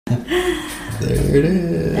There it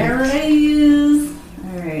is. There it is.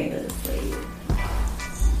 All right, let's see.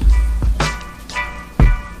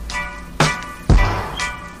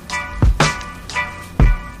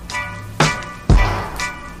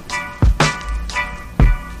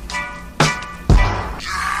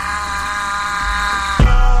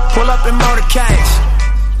 Pull up in motorcades.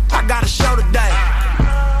 I got a show today.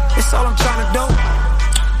 It's all I'm trying to do.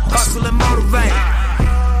 Hustle and motivate.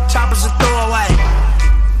 Choppers a throwaway.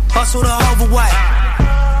 Hustle the overweight.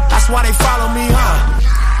 That's why they follow me, huh?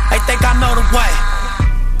 They think I know the way.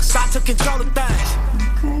 Cause I took control of things.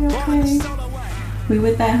 Okay. We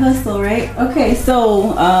with that hustle, right? Okay,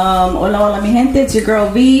 so hola, hola, mi gente. It's your girl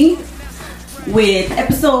V with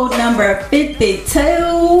episode number 52.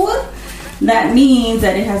 That means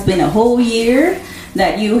that it has been a whole year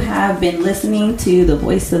that you have been listening to the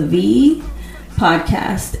Voice of V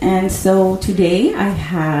podcast. And so today I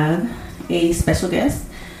have a special guest,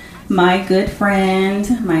 my good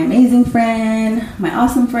friend, my amazing friend, my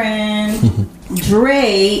awesome friend,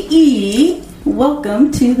 Dre E.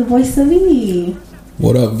 Welcome to the Voice of V.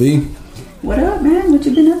 What up, V? What up, man? What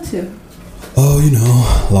you been up to? Oh, you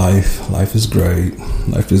know, life. Life is great.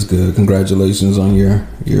 Life is good. Congratulations on your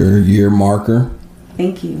year marker.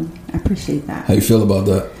 Thank you. I appreciate that. How you feel about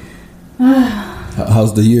that?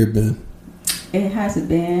 How's the year been? It has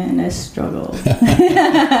been a struggle.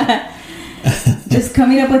 Just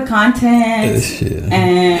coming up with content.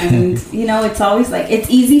 And, you know, it's always like, it's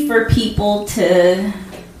easy for people to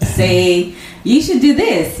say, you should do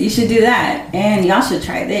this, you should do that, and y'all should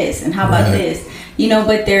try this, and how about this? You know,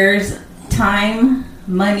 but there's time,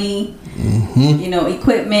 money, you know,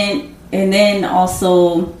 equipment, and then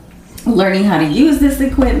also learning how to use this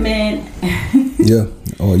equipment. Yeah.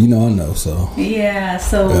 Oh, you know, I know. So yeah.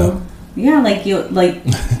 So yeah, like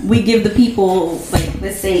we give the people, like,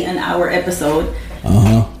 let's say an hour episode.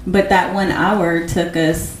 But that 1 hour took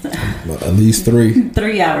us at least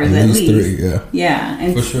 3 hours at least. 3, yeah. Yeah,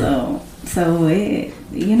 and for sure. So it,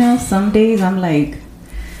 you know, some days I'm like,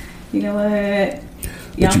 you know what?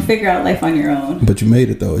 Y'all figure out life on your own. But you made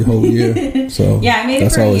it though, the whole year. So yeah, I made it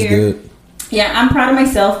that's for a always year. Good. Yeah, I'm proud of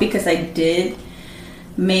myself because I did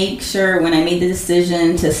make sure when I made the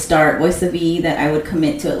decision to start Voice of V that I would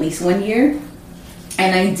commit to at least 1 year.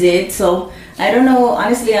 And I did. So I don't know,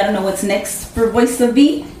 honestly, I don't know what's next for Voice of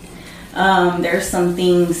V. There's some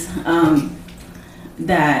things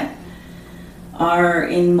that are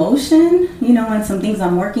in motion, you know, and some things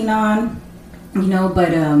I'm working on, you know,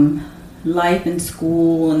 but life and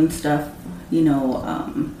school and stuff, you know,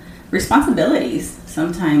 responsibilities.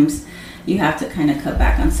 Sometimes you have to kind of cut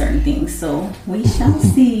back on certain things. So we shall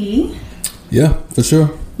see. Yeah, for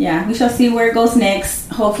sure. Yeah, we shall see where it goes next.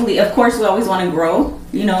 Hopefully, of course, we always want to grow,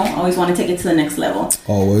 you know, always want to take it to the next level.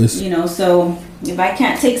 Always. You know, so if I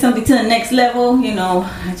can't take something to the next level, you know,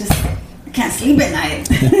 I can't sleep at night.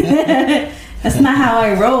 That's not how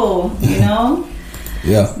I roll, you know?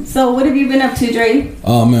 Yeah. So what have you been up to, Dre?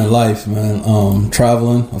 Oh, man, life, man.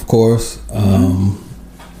 Traveling, of course.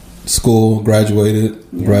 School, graduated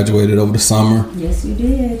over the summer. Yes, you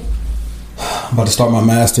did. About to start my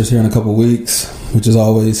master's here in a couple weeks, which is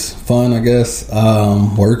always fun, I guess.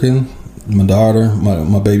 Working. My daughter,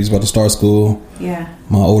 my baby's about to start school. Yeah.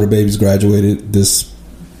 My older baby's graduated this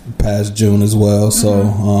past June as well. So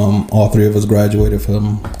all three of us graduated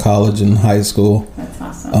from college and high school. That's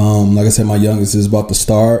awesome. Like I said, my youngest is about to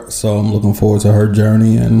start, so I'm looking forward to her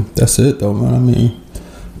journey. And that's it, though, man. I mean,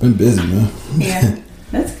 been busy, man. Yeah.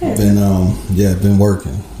 That's good. Been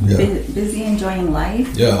working. Yeah. Busy enjoying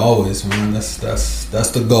life. Yeah, always, man. That's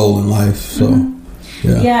the goal in life. So,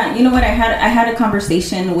 yeah. You know what? I had a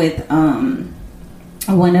conversation with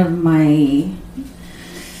one of my.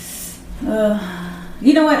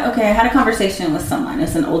 You know what? Okay, I had a conversation with someone.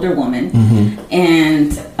 It's an older woman,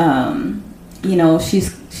 and you know,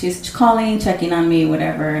 she's calling, checking on me,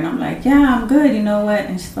 whatever, and I'm like, yeah, I'm good. You know what?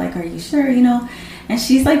 And she's like, are you sure? You know. And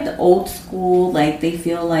she's like the old school, like they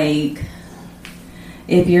feel like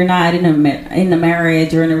if you're not in a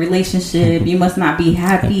marriage or in a relationship, you must not be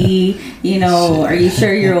happy. You know, are you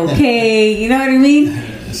sure you're okay? You know what I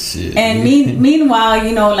mean? Shit. And meanwhile,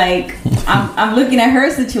 you know, like I'm looking at her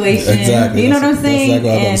situation. Exactly. You know what I'm saying?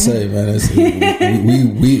 That's exactly what I was gonna say,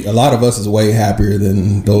 man. We a lot of us is way happier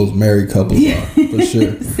than those married couples are, for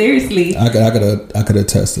sure. Seriously. I could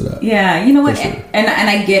attest to that. Yeah, you know what? Sure. And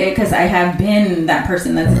I get it because I have been that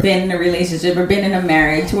person that's been in a relationship or been in a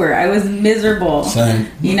marriage where I was miserable. Same.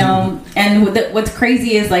 You know, and what's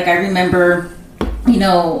crazy is like I remember, you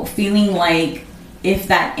know, feeling like if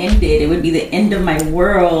that ended, it would be the end of my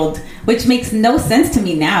world, which makes no sense to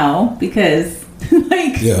me now because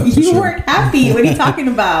Like, Yeah, for you sure. weren't happy. What are you talking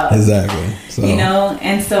about? Exactly. So, You know,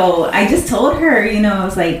 and so I just told her, you know, I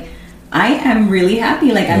was like, I am really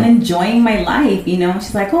happy. Like, I'm enjoying my life, you know.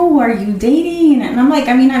 She's like, oh, are you dating? And I'm like,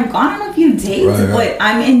 I mean, I've gone on a few dates, Right. but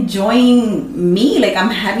I'm enjoying me. Like, I'm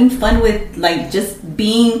having fun with, like, just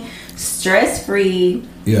being stress-free.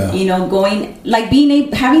 Yeah. You know, going, like,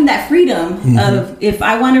 having that freedom of, if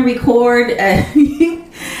I want to record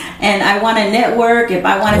and I want to network, if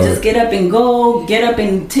I want to just get up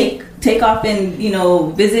and take off and, you know,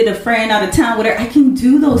 visit a friend out of town, whatever, I can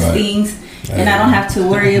do those Right. things. And I don't have to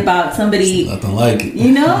worry about somebody, nothing like it.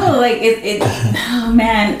 you know, like it oh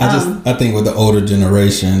man. I think with the older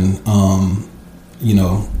generation, you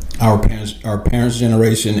know, our parents'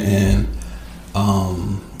 generation and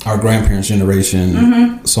our grandparents'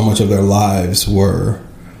 generation, so much of their lives were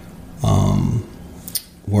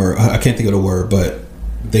I can't think of the word, but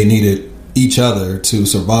they needed each other to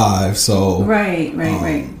survive. So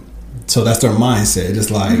right. So that's their mindset.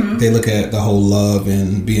 Just like they look at the whole love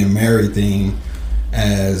and being married thing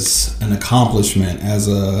as an accomplishment, as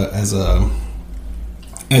the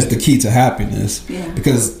key to happiness. Yeah.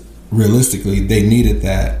 Because realistically, they needed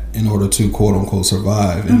that in order to quote unquote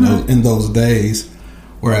survive in those days.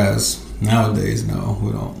 Whereas nowadays, no,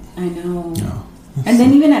 we don't. I know. No. And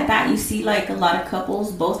then even at that, you see like a lot of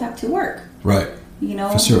couples both have to work. Right. You know,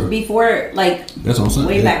 For sure. before, like, That's what I'm saying.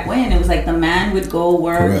 way Yeah. back when, it was like the man would go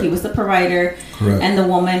work, Correct. he was the provider, Correct. and the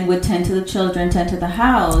woman would tend to the children, tend to the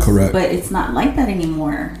house. Correct. But it's not like that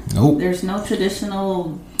anymore. Nope. There's no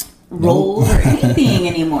traditional roles or anything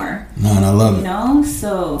anymore. No, and I love You it. know?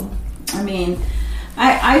 So, I mean,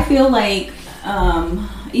 I feel like,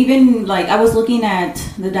 even like I was looking at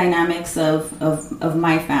the dynamics of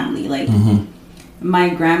my family, like, my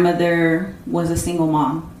grandmother was a single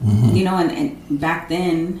mom, you know, and back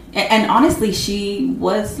then, and honestly, she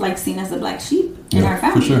was like seen as the black sheep in our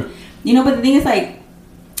family, for sure. you know. But the thing is, like,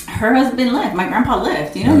 her husband left, my grandpa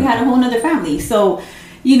left, you know, he had a whole nother family. So,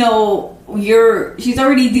 you know, she's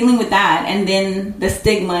already dealing with that, and then the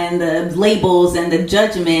stigma and the labels and the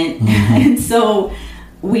judgment, and so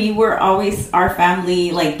we were always, our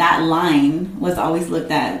family, like that line was always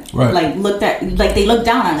looked at, Right. like they looked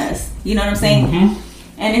down on us. You know what I'm saying?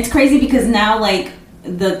 And it's crazy because now, like,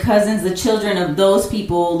 the cousins, the children of those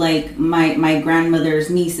people, like my grandmother's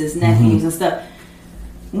nieces, nephews, and stuff,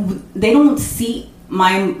 they don't see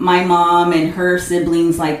my mom and her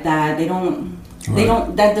siblings like that. They don't.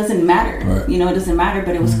 That doesn't matter. Right. You know, it doesn't matter.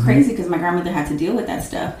 But it was crazy because my grandmother had to deal with that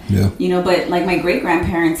stuff. Yeah. You know, but like my great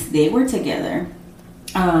grandparents, they were together.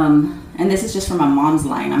 And this is just from my mom's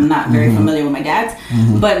line. I'm not very familiar with my dad's,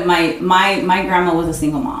 but my grandma was a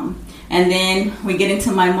single mom. And then we get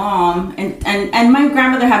into my mom, and my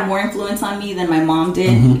grandmother had more influence on me than my mom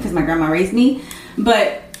did because my grandma raised me.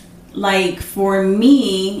 But like for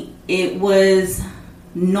me, it was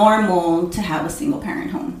normal to have a single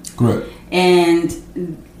parent home. Correct. And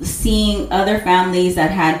seeing other families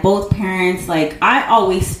that had both parents, like I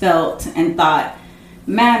always felt and thought,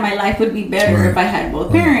 man, my life would be better if I had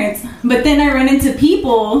both parents. But then I run into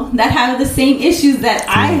people that have the same issues that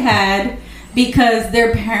I had because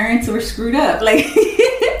their parents were screwed up. Like,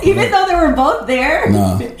 even though they were both there.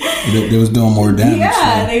 Nah, they was doing more damage.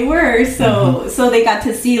 Yeah, so. they were. So they got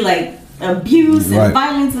to see like abuse and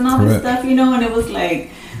violence and all this stuff, you know, and it was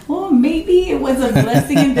like, well, maybe it was a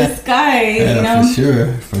blessing in disguise, Yeah, you know?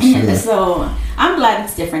 for sure. So I'm glad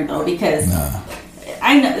it's different though, because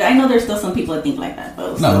I know there's still some people that think like that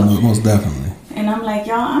though. No, most definitely. And I'm like,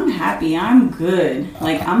 y'all, I'm happy. I'm good.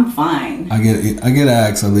 Like, I'm fine. I get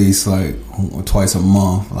asked at least like twice a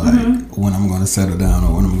month, like when I'm going to settle down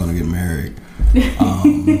or when I'm going to get married.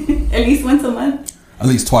 At least once a month? At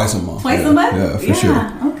least twice a month. Twice a month? Yeah, for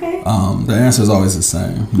sure. Okay. The answer is always the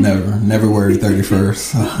same. Never worry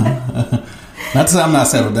 31st. Not to say I'm not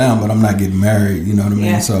settled down, but I'm not getting married. You know what I mean?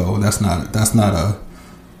 Yeah. So that's not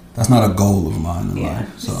a goal of mine in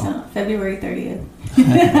life. So February 30th.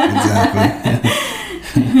 Exactly.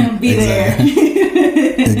 Be there.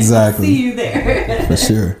 Exactly. See you there. For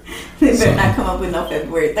sure. They better not come up with no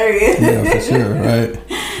February 30th. Yeah, for sure. Right.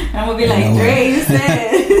 I'm gonna be like, Dre, you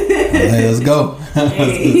said. Hey, let's go.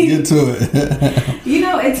 Let's get to it. You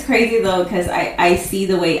know, it's crazy though, because I see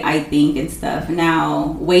the way I think and stuff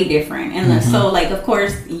now way different. And so, like, of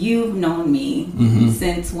course, you've known me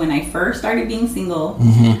since when I first started being single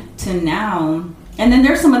to now. And then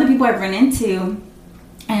there's some other people I've run into,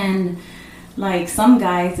 and like some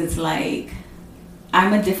guys, it's like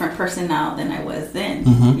I'm a different person now than I was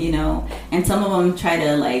then, you know. And some of them try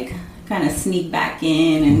to like kind of sneak back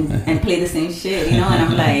in and play the same shit, you know. And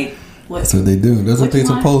I'm like, what? That's what they do. That's what they're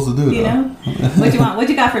supposed to do. You know, what you want? What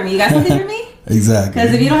you got for me? You got something for me? Exactly.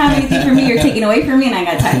 Because if you don't have anything for me, you're taking away from me, and I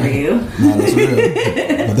got time for you. No, that's real.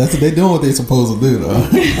 But that's what they doing. What they supposed to do, though.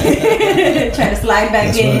 Try to slide back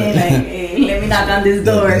That's in, right. like, hey, let me knock on this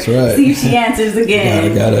door. That's right. See if she answers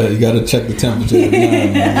again. You gotta check the temperature. Of the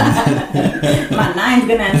 9, man. My 9's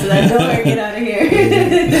gonna answer that door. Get out of here.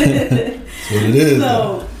 That's what it is.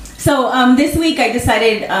 So this week I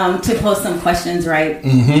decided to post some questions, right?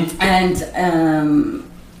 Mm-hmm. And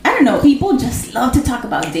I don't know, people just love to talk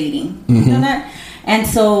about dating. Mm-hmm. You know that? And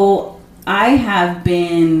so I have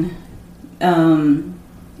been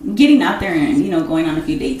getting out there and, going on a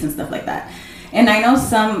few dates and stuff like that. And I know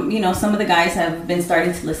some of the guys have been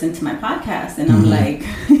starting to listen to my podcast, and I'm like,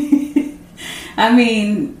 I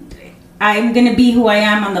mean, I'm going to be who I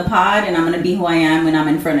am on the pod, and I'm going to be who I am when I'm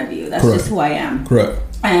in front of you. That's Correct. just who I am. Correct.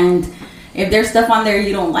 And if there's stuff on there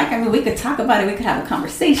you don't like, I mean, we could talk about it. We could have a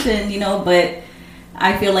conversation, but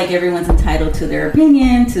I feel like everyone's entitled to their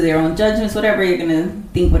opinion, to their own judgments, whatever. You're going to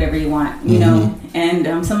think whatever you want, you know.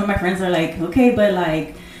 And some of my friends are like, okay, but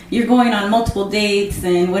like, you're going on multiple dates,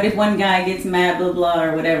 and what if one guy gets mad, blah, blah,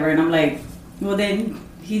 or whatever. And I'm like, well, then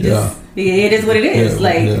it is what it is.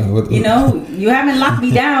 You haven't locked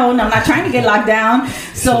me down. I'm not trying to get locked down.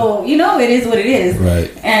 So, it is what it is.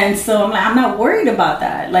 Right. And so I'm like, I'm not worried about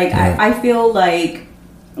that. Like, right. I feel like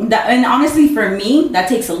that, and honestly, for me, that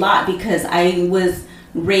takes a lot because I was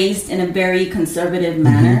raised in a very conservative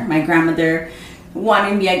manner. My grandmother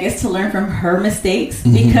wanted me, I guess, to learn from her mistakes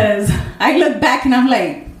because I look back and I'm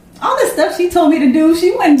like, all the stuff she told me to do,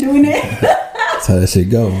 she wasn't doing it. That's how that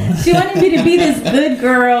shit go, man. She wanted me to be this good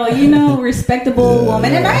girl, respectable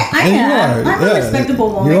woman. And I am. I'm a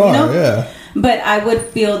respectable woman, Yeah. But I would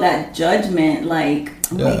feel that judgment, like,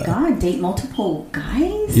 oh my God, date multiple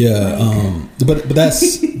guys? Yeah, but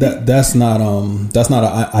that's not an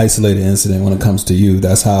isolated incident when it comes to you.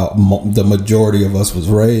 That's how the majority of us was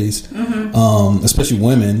raised, especially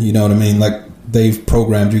women. You know what I mean? Like, they've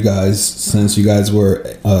programmed you guys since you guys were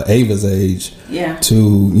Ava's age,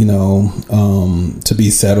 to be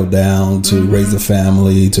settled down, to raise a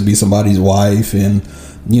family, to be somebody's wife, and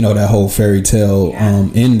that whole fairy tale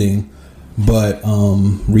ending. But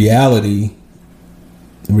reality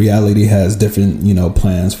has different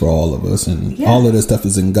plans for all of us, and all of this stuff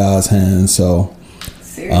is in God's hands. So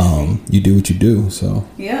you do what you do. So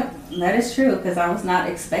that is true, because I was not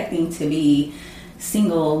expecting to be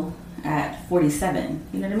single at 47.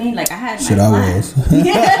 You know what I mean? Like, I had my plan. I was.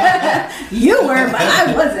 You were, but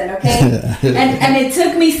I wasn't. Okay. And it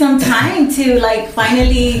took me some time to like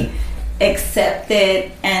finally accept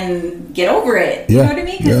it and get over it. You know what I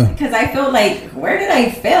mean? Because I felt like, where did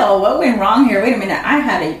I fail? What went wrong here? Wait a minute, I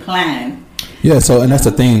had a plan. Yeah, so, and that's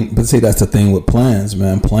the thing. But see, that's the thing with plans,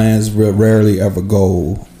 man. Plans rarely ever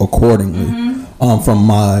go accordingly. From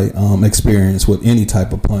my experience with any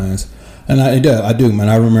type of plans. And I do, man.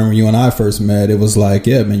 I remember you and I first met. It was like,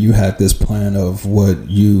 yeah, man, you had this plan of what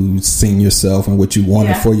you seen yourself and what you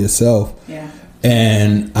wanted for yourself. Yeah.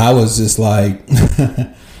 And I was just like,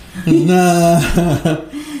 nah, I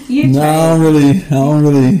don't really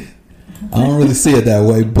see it that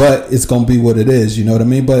way. But it's gonna be what it is. You know what I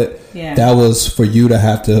mean? But that was for you to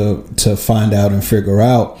have to find out and figure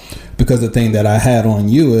out. Because the thing that I had on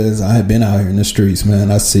you is I had been out here in the streets,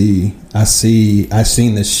 man. I've seen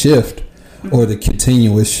this shift. Or the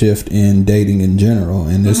continuous shift in dating in general,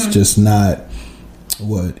 and it's just not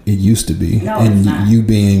what it used to be. No, and it's not. You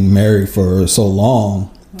being married for so long,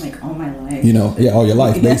 like all my life, all your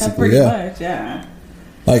life, basically, much,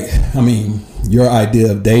 Like, I mean, your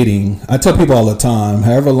idea of dating. I tell people all the time,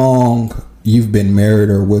 however long you've been married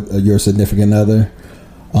or with your significant other,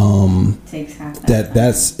 takes half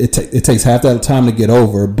it takes half that time to get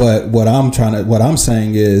over. But what I'm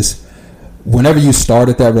saying is, whenever you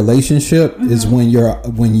started that relationship is when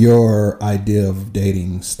your idea of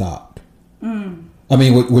dating stopped. I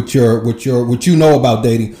mean, what you know about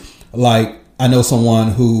dating. Like, I know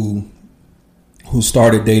someone who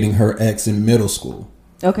started dating her ex in middle school.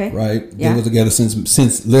 Okay. Right. Yeah. They were together since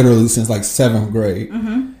like 7th grade,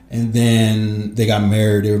 and then they got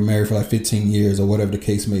married. They were married for like 15 years or whatever the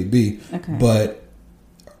case may be. Okay. But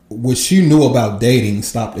what she knew about dating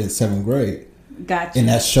stopped at 7th grade. Gotcha. And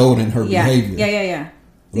that showed in her behavior. Yeah.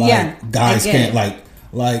 Like, guys can't like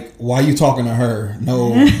why are you talking to her?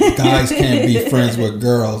 No, guys can't be friends with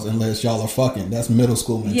girls unless y'all are fucking. That's middle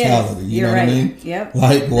school mentality. You know what I mean? Yep.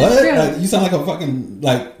 Like, what? Like, you sound like a fucking,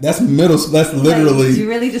 like, that's middle. That's literally. Like, did you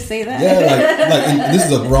really just say that? Yeah, like and this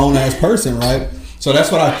is a grown ass person, right? So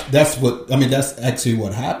that's actually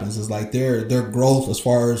what happens is like their growth as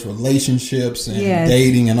far as relationships and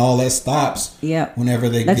dating and all that stops whenever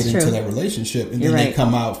they get into that relationship. And then they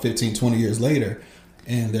come out 15, 20 years later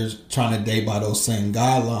and they're trying to date by those same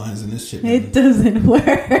guidelines, and this shit It doesn't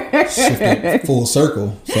work. shifted full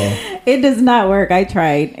circle. So it does not work. I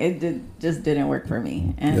tried. Just didn't work for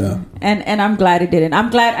me. And, and I'm glad it didn't. I'm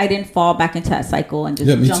glad I didn't fall back into that cycle and just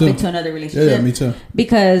jump into another relationship. Yeah, me too.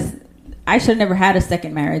 Because I should have never had a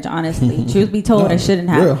second marriage, honestly. Truth be told, I shouldn't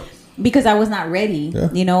have. Real. Because I was not ready,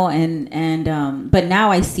 you know, but now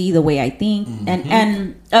I see the way I think,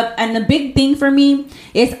 and the big thing for me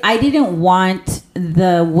is I didn't want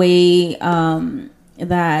the way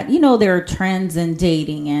that, you know, there are trends in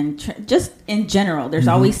dating and just in general. There's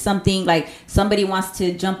always something like somebody wants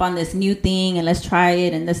to jump on this new thing and let's try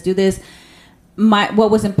it and let's do this. What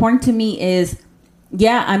was important to me is,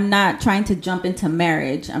 I'm not trying to jump into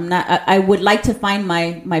marriage. I would like to find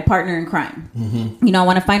my partner in crime. You know, I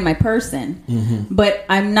want to find my person, but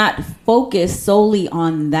I'm not focused solely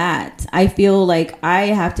on that. I feel like I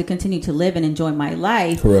have to continue to live and enjoy my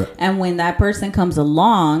life. Correct. And when that person comes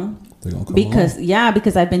along,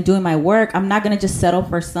 because I've been doing my work, I'm not going to just settle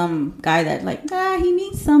for some guy that like, he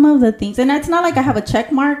meets some of the things. And it's not like I have a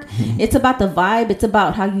check mark. It's about the vibe. It's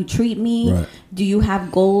about how you treat me. Right. Do you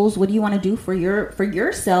have goals? What do you want to do for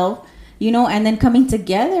yourself? You know, and then coming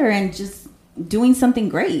together and just doing something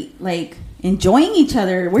great, like enjoying each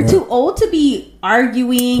other. We're too old to be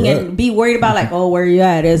arguing and be worried about like, oh, where you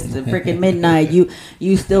at? It's freaking midnight.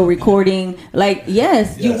 You still recording? Like,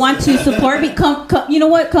 yes, you want to support me? Come, you know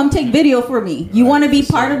what? Come take video for me. You want to be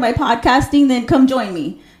part of my podcasting? Then come join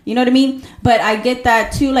me. You know what I mean? But I get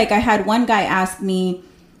that too. Like I had one guy ask me,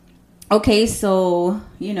 okay, so,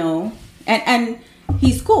 you know, and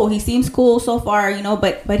he's cool. He seems cool so far, you know,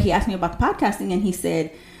 but he asked me about the podcasting and he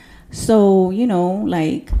said, so, you know,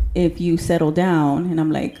 like if you settle down, and I'm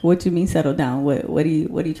like, what do you mean settle down? What are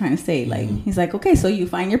you trying to say? Like, he's like, okay, so you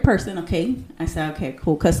find your person. Okay. I said, okay,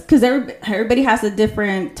 cool. Cause everybody has a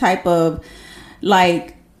different type of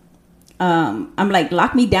like, I'm like,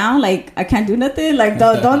 lock me down. Like I can't do nothing. Like,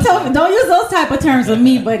 don't tell me, don't use those type of terms with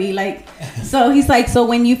me, buddy. Like, so he's like, so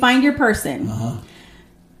when you find your person,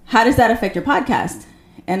 how does that affect your podcast?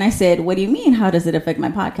 And I said, what do you mean? How does it affect my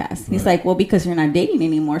podcast? He's like, well, because you're not dating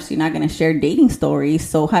anymore. So you're not going to share dating stories.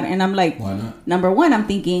 So and I'm like, why not? Number one, I'm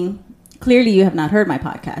thinking, clearly you have not heard my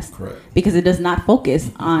podcast. Correct. Because it does not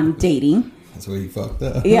focus on dating. That's where you fucked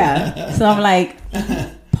up. Yeah. So I'm like,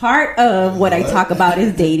 part of what I talk about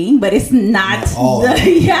is dating, but it's not all.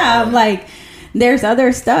 I'm like, there's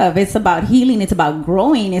other stuff. It's about healing. It's about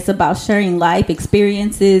growing. It's about sharing life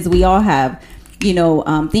experiences. We all have, you know,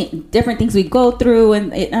 different things we go through.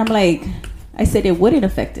 And I'm like, I said it wouldn't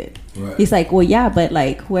affect it. Right. He's like, well, yeah, but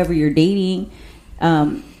like whoever you're dating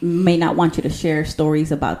may not want you to share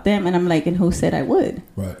stories about them. And I'm like, and who said I would?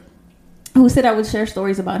 Right. Who said I would share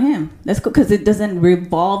stories about him? That's cool, because it doesn't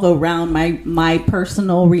revolve around my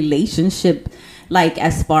personal relationship. Like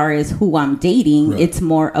as far as who I'm dating, it's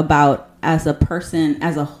more about as a person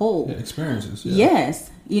as a whole. Experiences. Yes.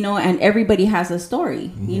 You know, and everybody has a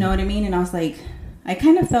story. You know what I mean? And I was like, I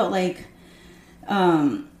kind of felt like,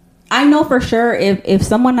 I know for sure if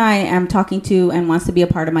someone I am talking to and wants to be a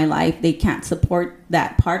part of my life, they can't support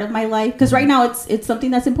that part of my life. Because right now it's something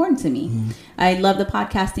that's important to me. I love the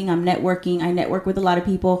podcasting. I'm networking. I network with a lot of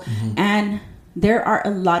people. And there are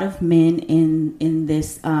a lot of men in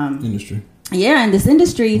this industry. Yeah, in this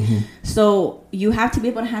industry. So you have to be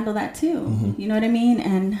able to handle that too. You know what I mean?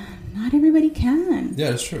 And not everybody can.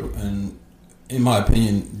 Yeah, it's true. And in my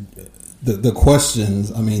opinion, the questions,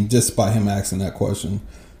 I mean, just by him asking that question,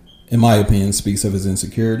 in my opinion, speaks of his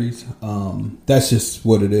insecurities. That's just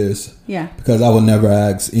what it is. Yeah. Because I would never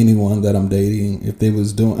ask anyone that I'm dating if they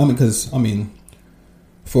was doing,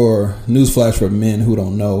 for newsflash for men who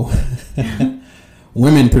don't know,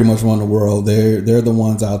 women pretty much run the world. They're the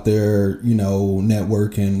ones out there, you know,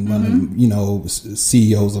 networking, running, you know,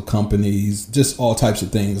 CEOs of companies, just all types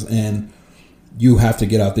of things. And you have to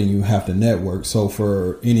get out there and you have to network. So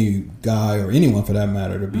for any guy or anyone for that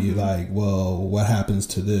matter to be like, well, what happens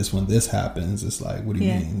to this when this happens? It's like, what do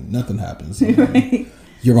you mean? Nothing happens. Right.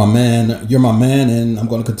 You're my man, and I'm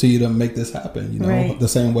going to continue to make this happen, you know, the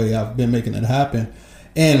same way I've been making it happen.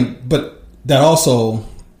 But that also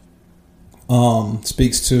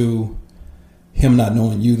speaks to him not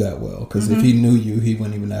knowing you that well, because if he knew you, he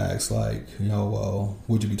wouldn't even ask, like, you know, well,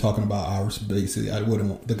 would you be talking about our, basically,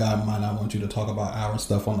 the guy might not want you to talk about our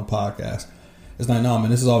stuff on the podcast. It's like, no, man,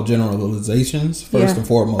 this is all generalizations first and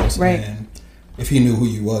foremost. Right. And if he knew who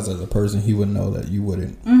you was as a person, he would know that you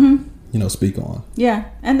wouldn't, you know, speak on. Yeah.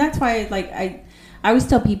 And that's why, like, I always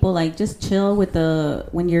tell people, like, just chill with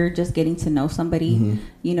when you're just getting to know somebody,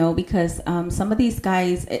 you know, because some of these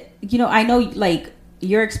guys, you know, I know, like,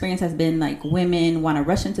 your experience has been like women want to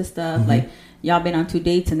rush into stuff, like y'all been on 2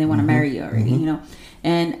 dates and they want to marry you already, you know.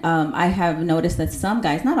 And I have noticed that some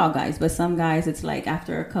guys, not all guys, but some guys, it's like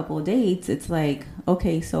after a couple of dates, it's like,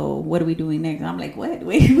 okay, so what are we doing next? And I'm like, what?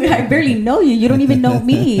 Wait, I barely know you. You don't even know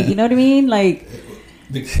me. You know what I mean? Like,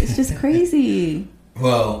 it's just crazy.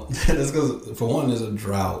 Well, that's because, for one, there's a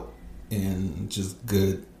drought in just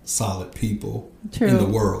good, solid people in the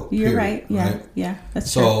world. You're period, right. Yeah. Right? Yeah.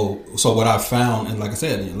 That's true. So what I found, and like I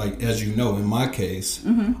said, like as you know, in my case,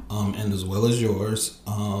 and as well as yours,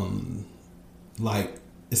 like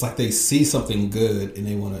it's like they see something good and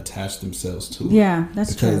they want to attach themselves to it. Yeah,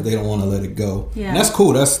 that's because true. they don't want to let it go. Yeah, and that's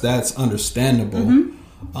cool. That's understandable.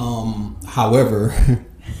 However,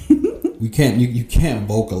 we can't. You can't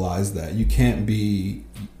vocalize that. You can't be.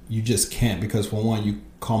 You just can't, because for one, you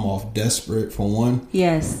come off desperate. For one,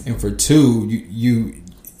 yes, and for two,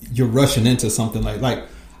 you're rushing into something like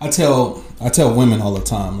I tell women all the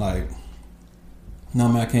time, like, no,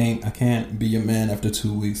 man, I can't be your man after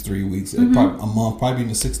 2 weeks, 3 weeks, probably a month, probably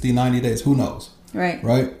even 60, 90 days. Who knows?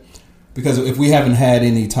 Right? Because if we haven't had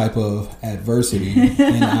any type of adversity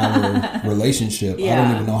in our relationship, I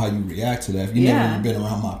don't even know how you react to that. If you've never even been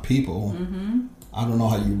around my people, I don't know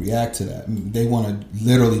how you react to that. They want to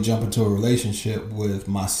literally jump into a relationship with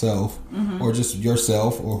myself or just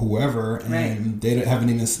yourself or whoever, and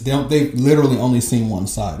they've literally only seen one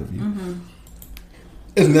side of you.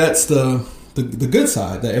 And that's the good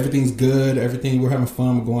side, that everything's good, we're having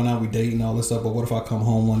fun, we're going out, we're dating, all this stuff. But what if I come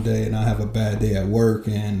home one day and I have a bad day at work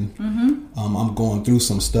and I'm going through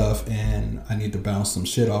some stuff and I need to bounce some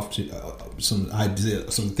shit off, some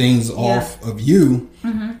ideas, some things off of you,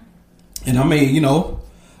 and I may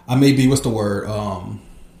be, what's the word,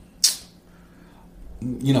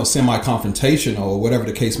 semi-confrontational or whatever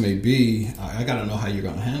the case may be. I got to know how you're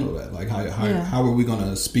going to handle that. Like, how are we going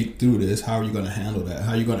to speak through this? How are you going to handle that?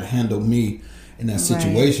 How are you going to handle me in that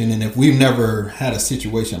situation? Right. And if we've never had a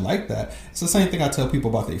situation like that, it's the same thing I tell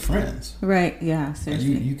people about their friends. Right. Yeah.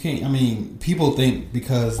 Seriously. You can't. I mean, people think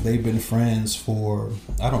because they've been friends for,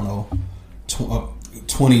 I don't know,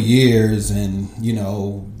 20 years and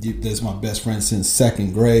there's my best friend since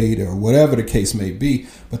second grade or whatever the case may be,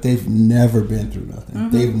 but they've never been through nothing.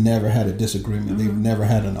 They've never had a disagreement. They've never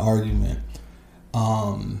had an argument.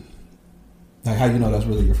 Like, how you know that's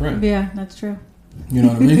really your friend? Yeah, that's true. You know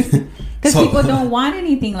what I mean? Because people don't want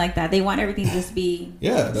anything like that. They want everything to just be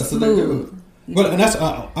that's smooth. what they do. But, and that's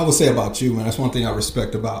I would say about you, man. That's one thing I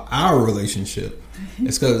respect about our relationship.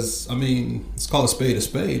 It's because, I mean, it's called a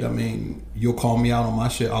spade. I mean, you'll call me out on my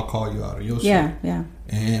shit, I'll call you out on your shit. Yeah.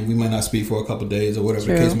 And we might not speak for a couple of days or whatever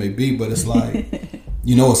the case may be, but it's like,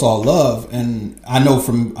 it's all love. And I know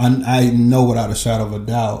without a shadow of a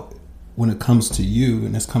doubt, when it comes to you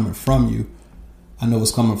and it's coming from you, I know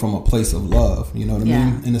it's coming from a place of love. You know what I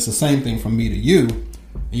mean? And it's the same thing from me to you.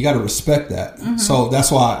 You got to respect that. So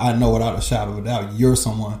that's why I know without a shadow of a doubt, you're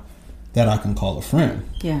someone that I can call a friend.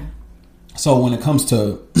 Yeah. So when it comes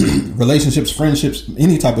to relationships, friendships,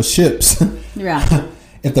 any type of ships,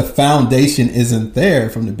 if the foundation isn't there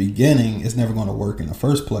from the beginning, it's never going to work in the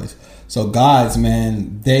first place. So guys,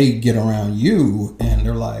 man, they get around you and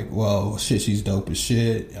they're like, well, shit, she's dope as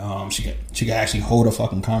shit. She can actually hold a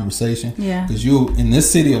fucking conversation. Yeah. Because you, in this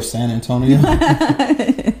city of San Antonio,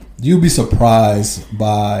 you'd be surprised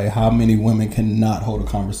by how many women cannot hold a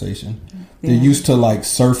conversation. They're used to like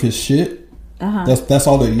surface shit. That's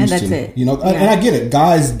all they're used to. It. And I get it.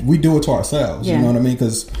 Guys, we do it to ourselves. You know what I mean?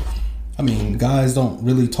 Because guys don't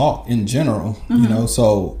really talk in general.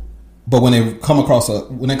 So, but when they come across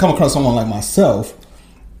someone like myself,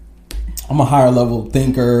 I'm a higher level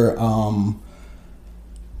thinker.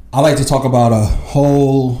 I like to talk about a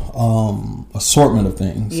whole assortment of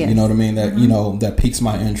things. Yes. You know what I mean? That that piques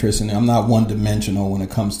my interest, and I'm not one dimensional when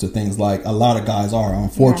it comes to things like a lot of guys are,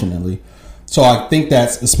 unfortunately. Yeah. So I think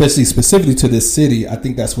that's specifically to this city. I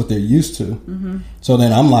think that's what they're used to. So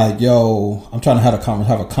then I'm like, yo, I'm trying to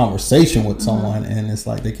have a conversation with someone, and it's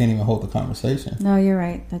like they can't even hold the conversation. No, you're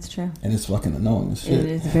right. That's true. And it's fucking annoying as shit. It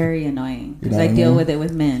is very annoying because I deal with it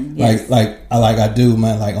with men. Yes. I do,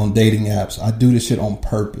 man. Like on dating apps, I do this shit on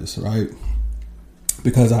purpose, right?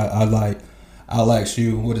 Because I'll ask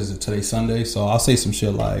you, what is it, today, Sunday? So I'll say some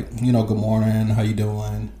shit like, good morning, how you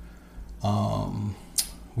doing?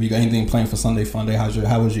 You got anything planned for Sunday fun day? How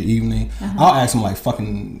was your evening? I'll ask them like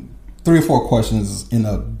fucking 3 or 4 questions in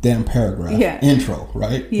a damn paragraph intro,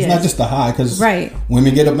 right? Yes. It's not just the hi, because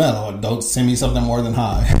women get a mellow. Don't send me something more than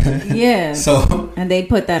hi. Yeah. So and they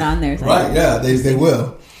put that on there, right? Yeah, they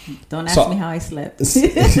will. Don't ask me how I slept.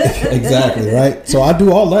 Exactly, right. So I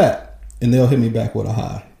do all that, and they'll hit me back with a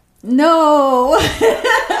hi. No.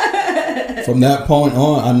 from that point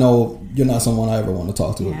on, I know you're not someone I ever want to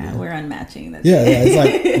talk to Yeah, again. we're unmatching. That's It's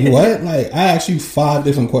like, what? Like, I asked you 5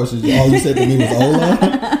 different questions. All you said to me was Ola.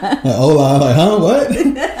 Like, Ola. I'm like, huh? What?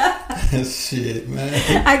 Shit,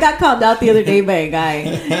 man. I got called out the other day by a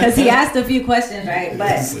guy because he asked a few questions, right?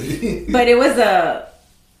 But it was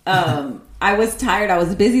I was tired. I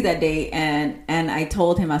was busy that day, and I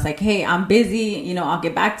told him, I was like, "Hey, I'm busy. You know, I'll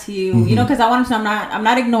get back to you. You know, because I want to. I'm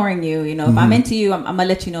not ignoring you. You know, if I'm into you, I'm gonna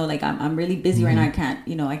let you know. Like, I'm really busy right now.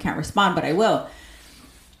 I can't respond, but I will."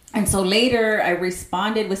 And so later, I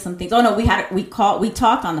responded with some things. Oh no, we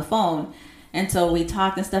talked on the phone, and so we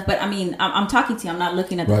talked and stuff. But I mean, I'm talking to you. I'm not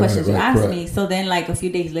looking at the questions you asked me. So then, like a few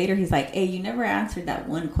days later, he's like, "Hey, you never answered that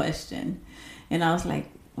one question," and I was like,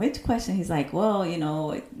 which question? He's like, well, you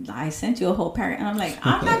know, I sent you a whole paragraph. And I'm like,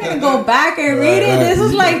 I'm not going to go back and read it. This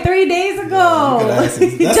was like 3 days ago.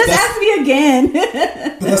 Just ask me again.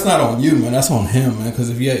 But that's not on you, man. That's on him, man. Because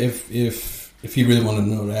if he really wanted to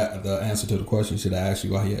know the answer to the question, he should have asked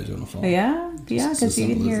you while he had you on the phone. Yeah, because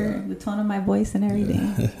you can hear the tone of my voice and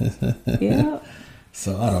everything. Yeah.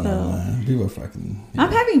 So I don't know, man. People are fucking. I'm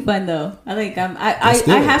having fun though.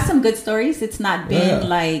 I have some good stories. It's not been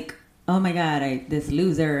like, oh my god, this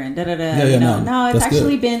loser and da da da. No, it's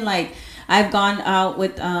actually been like I've gone out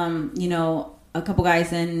with a couple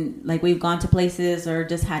guys and like we've gone to places or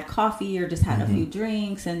just had coffee or just had a few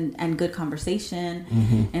drinks and good conversation,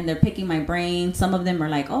 and they're picking my brain. Some of them are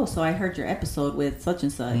like, oh, so I heard your episode with such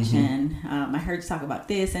and such, and I heard you talk about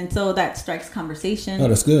this, and so that strikes conversation. Oh,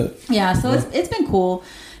 that's good. Yeah, so it's been cool,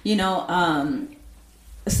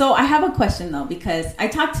 So I have a question though, because I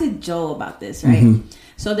talked to Joe about this, right?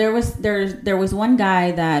 So there was one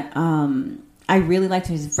guy that I really liked.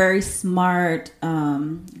 He's very smart,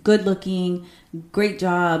 good looking, great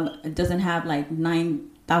job. Doesn't have like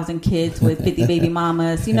 9,000 kids with 50 baby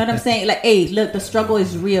mamas. You know what I'm saying? Like, hey, look, the struggle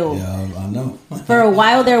is real. Yeah, I know. For a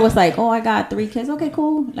while there was like, oh, I got 3 kids. Okay,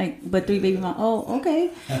 cool. Like, but 3 baby mamas. Oh,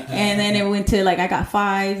 okay. And then it went to like, I got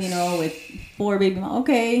 5, with 4 baby mamas.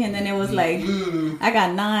 Okay. And then it was like, I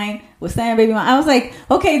got 9 with 7 baby mamas. I was like,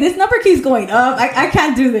 okay, this number keeps going up. I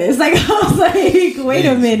can't do this. Like, I was like, wait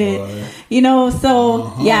a minute. Boy.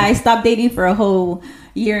 So yeah, I stopped dating for a whole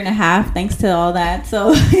year and a half thanks to all that.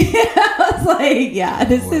 So I was like, yeah,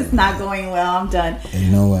 this is not going well. I'm done.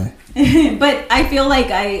 Ain't no way. But I feel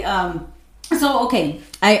like I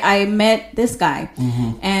met this guy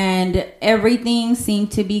and everything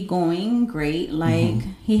seemed to be going great. Like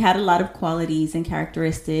he had a lot of qualities and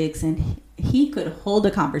characteristics and he could hold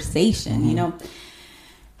a conversation,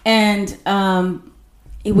 and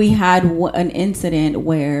we had an incident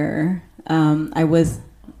where I was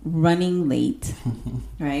running late,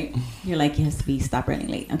 right? You're like, yes, B, stop running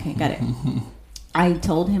late. Okay, got it. I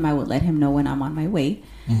told him I would let him know when I'm on my way.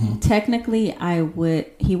 Technically,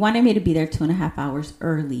 he wanted me to be there 2.5 hours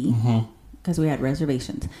early because we had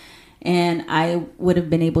reservations. And I would have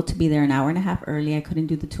been able to be there 1.5 hours early. I couldn't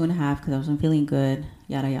do the 2.5 because I wasn't feeling good,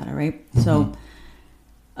 yada, yada, right? So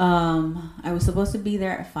I was supposed to be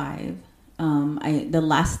there at 5. The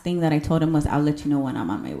last thing that I told him was, I'll let you know when I'm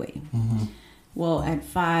on my way. Well, at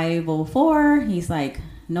 5:04, he's like,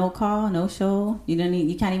 no call, no show. You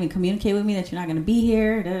can't even communicate with me that you're not going to be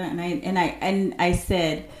here. And I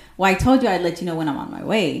said, well, I told you I'd let you know when I'm on my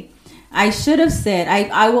way. I should have said,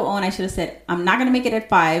 I will own, I should have said, I'm not going to make it at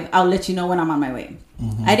 5. I'll let you know when I'm on my way.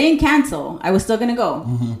 I didn't cancel. I was still going to go.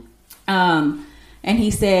 And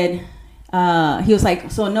he said, he was like,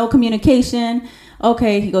 so no communication.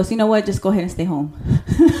 Okay. He goes, you know what? Just go ahead and stay home.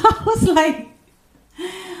 I was like,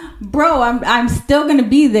 bro, I'm still going to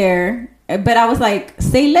be there. But I was like,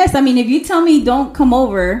 say less. I mean, if you tell me don't come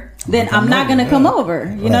over, then I'm not going to come over.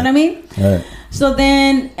 You know what I mean? Right. So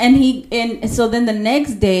then, so then the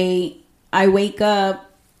next day I wake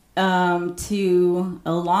up to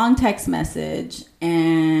a long text message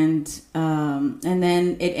and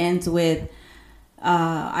then it ends with,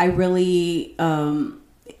 I really,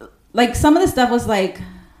 like some of the stuff was like,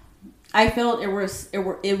 I felt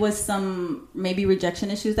it was some maybe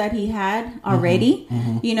rejection issues that he had already,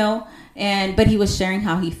 but he was sharing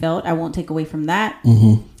how he felt. I won't take away from that.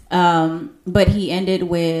 But he ended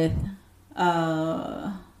with,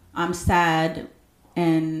 I'm sad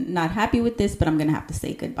and not happy with this, but I'm going to have to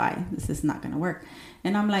say goodbye. This is not going to work.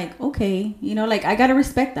 And I'm like, okay, like I got to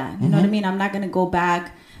respect that. You know what I mean? I'm not going to go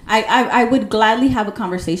back. I would gladly have a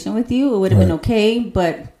conversation with you. It would have been okay,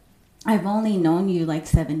 but I've only known you like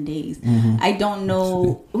 7 days. I don't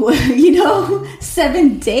know,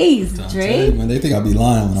 7 days, Dre. Man, they think I'll be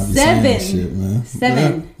lying when I be saying that shit, man.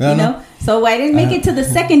 7, So I didn't make it to the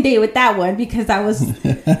second day with that one because I was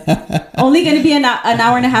only going to be an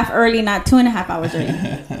hour and a half early, not 2.5 hours early.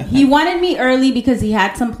 He wanted me early because he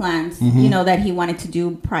had some plans, you know, that he wanted to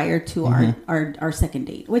do prior to our second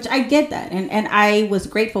date, which I get that. And I was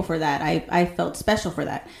grateful for that. I felt special for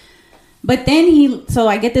that. But then so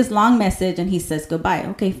I get this long message and he says goodbye.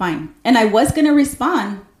 Okay, fine. And I was going to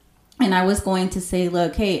respond and I was going to say,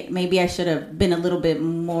 look, hey, maybe I should have been a little bit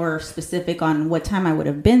more specific on what time I would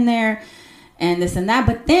have been there and this and that.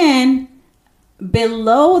 But then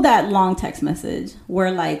below that long text message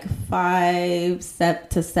were like 5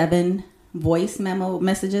 to 7 voice memo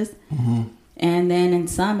messages. And then in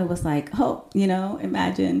some, it was like, oh, you know,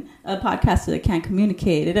 imagine a podcaster that can't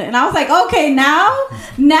communicate. And I was like, okay, now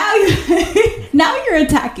you're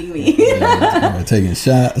attacking me. Yeah, taking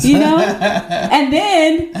shots. You know? And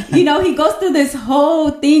then, you know, he goes through this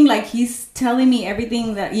whole thing. Like he's telling me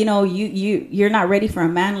everything that, you know, you're not ready for a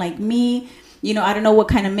man like me. You know, I don't know what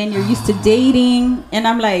kind of men you're used to dating. And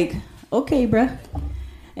I'm like, okay, bruh.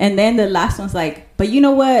 And then the last one's like, but you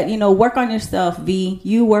know what? You know, work on yourself, V.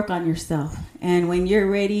 You work on yourself. And when you're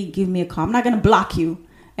ready, give me a call. I'm not going to block you.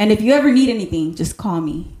 And if you ever need anything, just call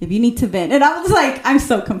me. If you need to vent. And I was like, I'm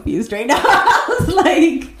so confused right now. I was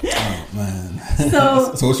like... Oh, man.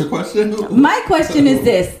 So what's your question? My question is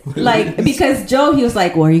this. Like, because Joe, he was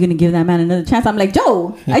like, well, are you going to give that man another chance? I'm like,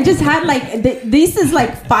 Joe, I just had like... this is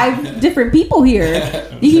like 5 different people here.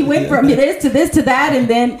 He went from this to that. And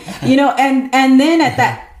then, you know, and then at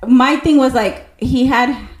that... My thing was like, he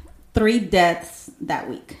had 3 deaths that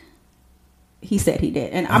week. He said he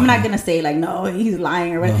did. And I'm not going to say like, no, he's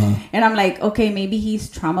lying or whatever. And I'm like, okay, maybe he's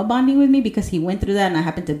trauma bonding with me because he went through that and I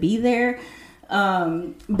happened to be there.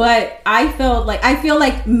 But I feel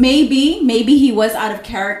like maybe he was out of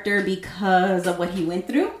character because of what he went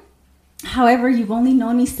through. However, you've only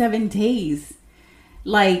known me 7 days.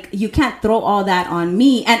 Like, you can't throw all that on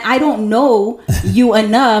me. And I don't know you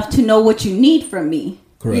enough to know what you need from me.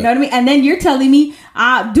 Correct. You know what I mean? And then you're telling me,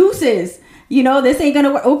 deuces, you know, this ain't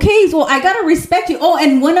gonna work. Okay, so I gotta respect you. Oh,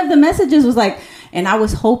 and one of the messages was like, and I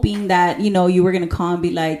was hoping that, you know, you were gonna call and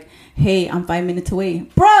be like, hey, I'm 5 minutes away.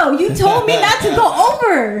 Bro, you told me not to go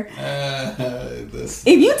over. If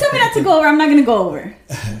you tell me not to go over, I'm not gonna go over.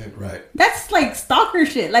 Right. That's like stalker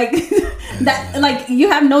shit. Like that. Like, you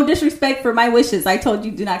have no disrespect for my wishes. I told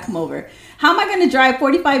you do not come over. How am I gonna drive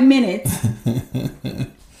 45 minutes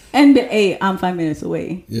and be, hey, I'm 5 minutes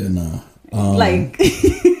away? Yeah, no. Like,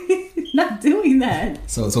 not doing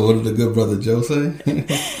that. So what did the good brother Joe say?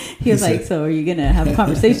 He was like, so are you gonna have a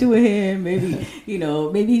conversation with him? Maybe, you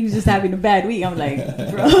know, maybe he was just having a bad week. I'm like,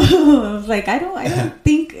 bro, I was like, I don't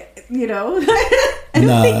think, you know, I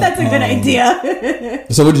don't think that's a good idea.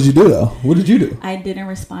 So what did you do though? What did you do? I didn't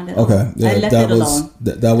respond at all. Okay, yeah, I left it alone.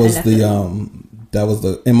 That was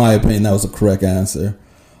the, in my opinion, that was the correct answer.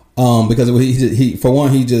 Because he for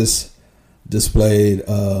one, he just displayed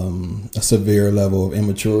a severe level of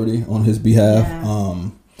immaturity on his behalf. Yeah.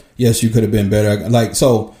 Yes, you could have been better. Like,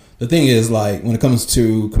 so the thing is, like, when it comes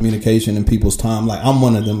to communication and people's time, like, I'm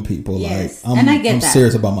one of them people. Yes. Like, I'm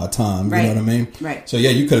serious about my time. Right. You know what I mean? Right. So yeah,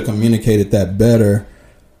 you could have communicated that better.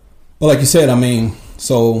 But like you said, I mean,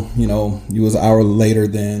 so, you know, you was an hour later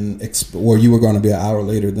than, or you were going to be an hour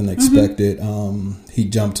later than expected. He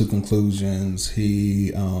jumped to conclusions.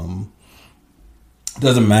 He,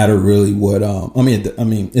 doesn't matter really what,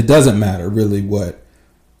 it doesn't matter really what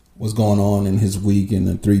was going on in his week and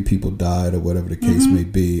the 3 people died or whatever the case may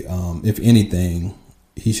be. If anything,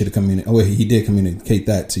 he should have communicated. Well, he did communicate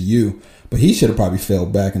that to you, but he should have probably fell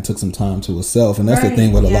back and took some time to himself. And that's the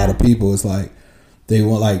thing with a lot of people. It's like, they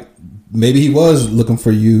want, like, maybe he was looking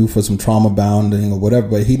for you for some trauma bonding or whatever,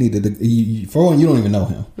 but he needed to, for one, you don't even know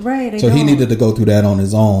him. Right. So he needed to go through that on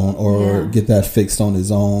his own or get that fixed on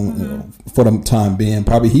his own, you know, for the time being.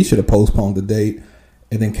 Probably he should have postponed the date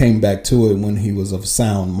and then came back to it when he was of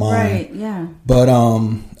sound mind. Right, yeah. But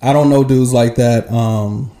I don't know dudes like that.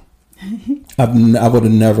 I would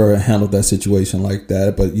have never handled that situation like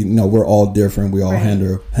that. But, you know, we're all different. We all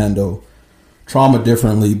handle trauma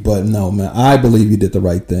differently. But no, man, I believe you did the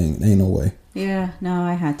right thing. Ain't no way. Yeah, no,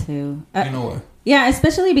 I had to. Ain't no way. Yeah,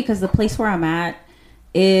 especially because the place where I'm at,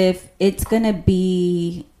 if it's going to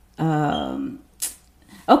be...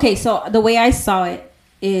 okay, so the way I saw it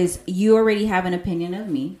is you already have an opinion of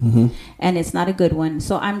me, and it's not a good one.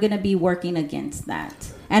 So I'm going to be working against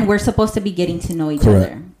that. And we're supposed to be getting to know each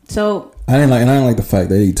other. So I didn't like the fact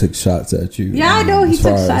that he took shots at you. Yeah, I know he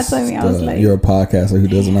took shots at me. I was like, you're a podcaster who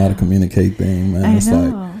doesn't know how to communicate things, man. It's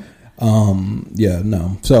like, yeah,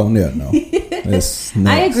 no. So yeah, no. It's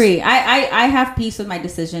I agree. I have peace with my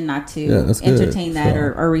decision not to entertain that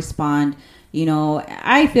or respond. You know,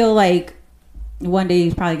 I feel like one day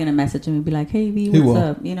he's probably gonna message him and be like, "Hey V, what's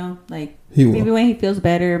up?" You know, like maybe when he feels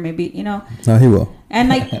better, maybe, you know. No, he will. And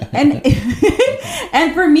like, and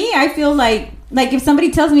and for me, I feel like if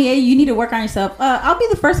somebody tells me, "Hey, you need to work on yourself," I'll be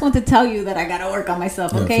the first one to tell you that I gotta work on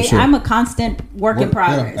myself. Okay, sure. I'm a constant work in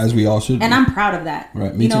progress, as we all should, and I'm proud of that.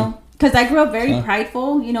 Right, me too. Because I grew up very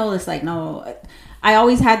prideful. You know, it's like no. I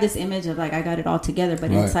always had this image of like I got it all together,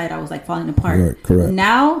 but inside I was like falling apart. Right, correct.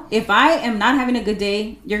 Now, if I am not having a good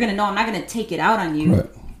day, you're gonna know I'm not gonna take it out on you. Right.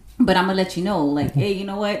 But I'm gonna let you know, like, hey, you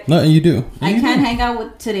know what? No, and you do. I can't hang out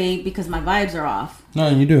with today because my vibes are off. No,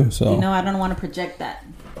 and you do. So I don't want to project that.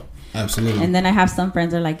 Absolutely. And then I have some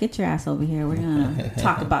friends that are like, get your ass over here. We're gonna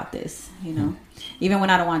talk about this. Even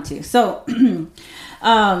when I don't want to. So,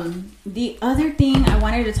 the other thing I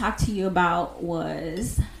wanted to talk to you about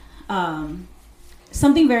was,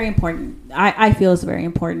 something very important. I feel is very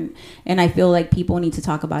important, and I feel like people need to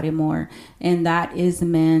talk about it more, and that is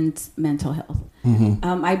men's mental health.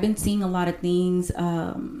 Mm-hmm. I've been seeing a lot of things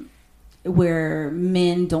where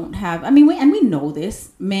men don't have. We know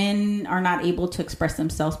this. Men are not able to express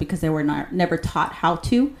themselves because they were never taught how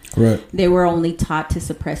to. Correct. They were only taught to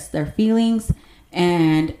suppress their feelings,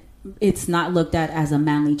 and it's not looked at as a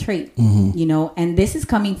manly trait. Mm-hmm. And this is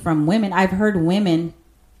coming from women. I've heard women.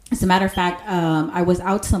 As a matter of fact, I was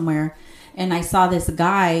out somewhere and I saw this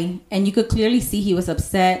guy, and you could clearly see he was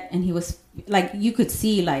upset, and he was like, you could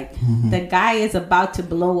see like the guy is about to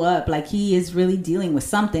blow up, like he is really dealing with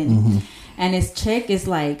something, and his chick is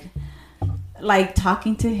like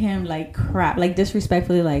talking to him like crap, like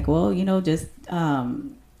disrespectfully, like, well, just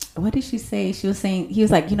what did she say? She was saying, he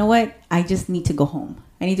was like, you know what? I just need to go home.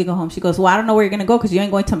 I need to go home. She goes, well, I don't know where you're gonna go because you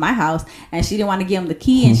ain't going to my house, and she didn't want to give him the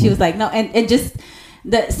key, and she was like, no, and it just.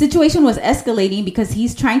 The situation was escalating because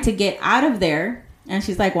he's trying to get out of there. And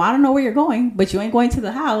she's like, well, I don't know where you're going, but you ain't going to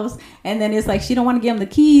the house. And then it's like, she don't want to give him the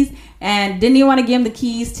keys, and didn't even want to give him the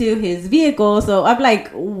keys to his vehicle. So I'm like,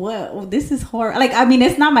 what? This is horrible. Like,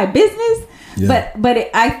 it's not my business, but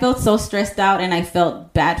I felt so stressed out, and I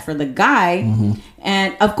felt bad for the guy. Mm-hmm.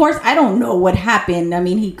 And of course, I don't know what happened.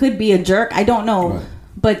 He could be a jerk. I don't know. Right.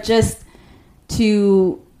 But just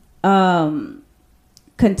to,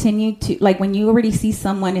 continue to, like, when you already see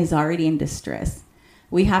someone is already in distress,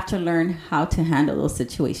 we have to learn how to handle those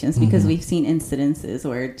situations, because we've seen incidences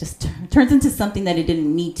where it just turns into something that it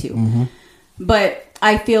didn't need to. But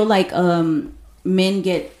I feel like men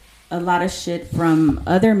get a lot of shit from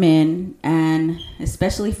other men, and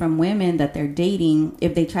especially from women that they're dating.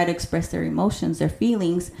 If they try to express their emotions, their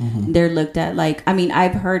feelings, they're looked at like,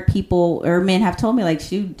 I've heard people or men have told me like,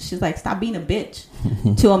 she's like, stop being a bitch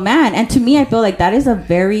to a man. And to me, I feel like that is a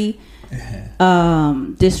very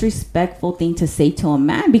disrespectful thing to say to a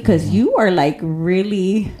man, because you are like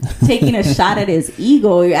really taking a shot at his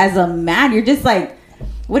ego. As a man, you're just like,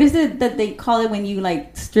 what is it that they call it when you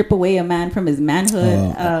like strip away a man from his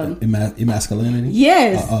manhood? Emasculinity?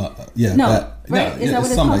 Yes. No, right? Is that what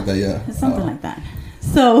it's something called? like that? Yeah, it's something like that.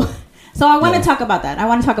 So I want to talk about that. I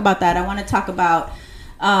want to talk about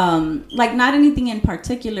like not anything in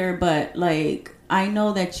particular, but like I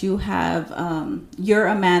know that you have you're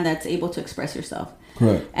a man that's able to express yourself.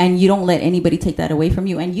 Correct. And you don't let anybody take that away from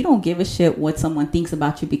you, and you don't give a shit what someone thinks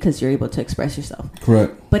about you because you're able to express yourself.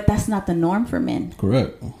 Correct. But that's not the norm for men.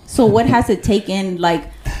 Correct. So what has it taken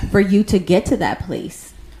like for you to get to that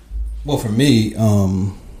place? Well, for me,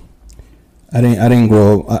 I didn't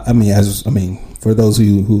grow. For those of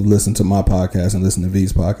you who listen to my podcast and listen to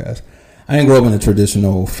V's podcast, I didn't grow up in a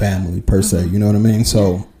traditional family per se. You know what I mean?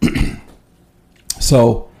 So,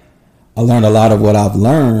 I learned a lot of what I've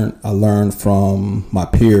learned. I learned from my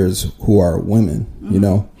peers who are women,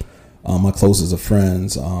 my closest of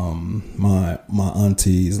friends, my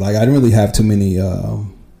aunties. Like, I didn't really have too many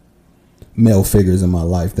male figures in my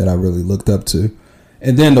life that I really looked up to.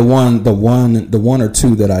 And then the one or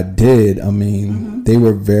two that I did, they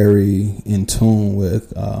were very in tune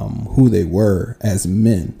with who they were as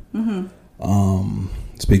men.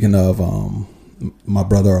 Speaking of my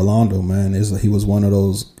brother Orlando, man, he was one of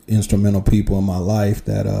those instrumental people in my life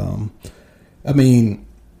that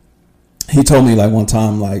he told me like one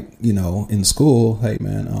time, like, in school, hey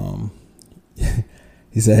man,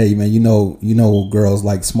 he said, hey man, you know girls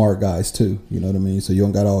like smart guys too, you know what I mean? So you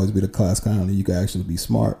don't gotta always be the class clown, you can actually be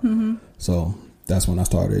smart. So that's when I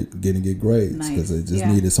started getting good grades, because I just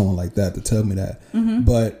needed someone like that to tell me that.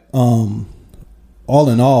 But all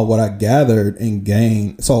in all, what I gathered and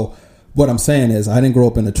gained, so what I'm saying is, I didn't grow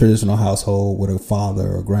up in a traditional household with a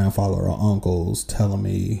father or grandfather or uncles telling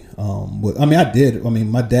me. I did.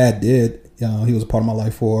 My dad did. He was a part of my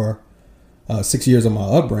life for 6 years of my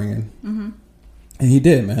upbringing, and he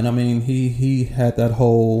did, man. He had that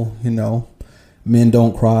whole, men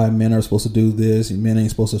don't cry, men are supposed to do this, men ain't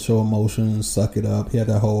supposed to show emotions, suck it up. He had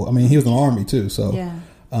that whole, I mean, he was in the army too, so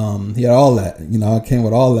he had all that, you know, I came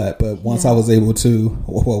with all that. But once I was able to,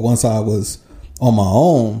 well, once I was on my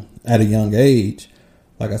own at a young age,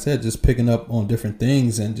 like I said, just picking up on different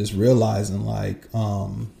things and just realizing like,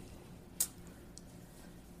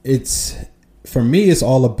 it's, for me, it's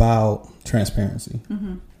all about transparency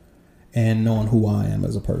and knowing who I am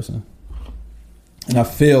as a person. And I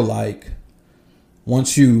feel like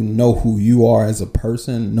once you know who you are as a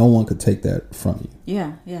person, no one could take that from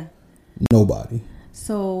you. Yeah. Nobody.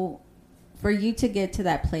 So for you to get to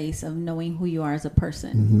that place of knowing who you are as a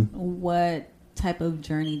person, what type of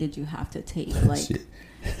journey did you have to take? Like,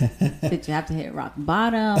 did you have to hit rock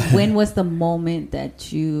bottom? When was the moment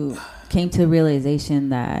that you came to the realization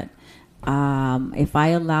that if I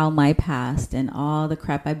allow my past and all the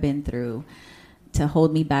crap I've been through to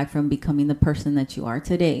hold me back from becoming the person that you are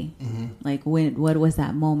today, like what was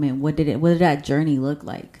that moment? What did that journey look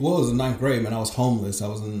like? Well, it was in 9th grade, man. I was homeless. I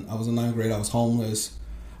was in 9th grade. I was homeless.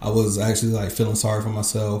 I was actually like feeling sorry for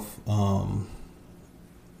myself.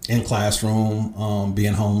 In classroom,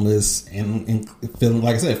 being homeless and feeling,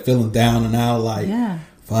 like I said, feeling down and out, like,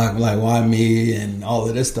 fuck, like, why me and all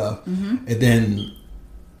of this stuff. And then,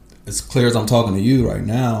 as clear as I'm talking to you right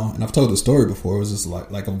now, and I've told the story before, it was just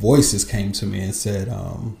like a voice just came to me and said,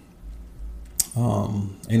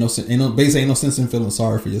 ain't no sense in feeling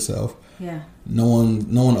sorry for yourself. Yeah. No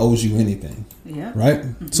one owes you anything. Yeah. Right?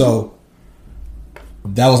 So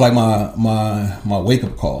that was like my wake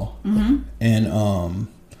up call. And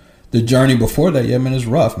the journey before that, man, it's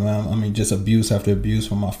rough, man. I mean, just abuse after abuse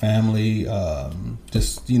from my family.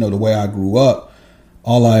 Just, you know, the way I grew up,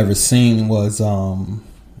 all I ever seen was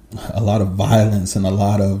a lot of violence and a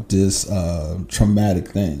lot of this traumatic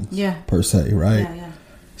things, per se, right? Yeah.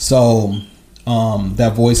 So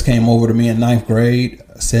that voice came over to me in 9th grade,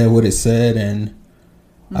 said what it said, and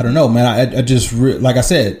I don't know, man. I just like I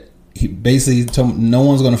said, he basically told me, no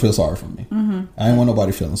one's gonna feel sorry for me. I didn't want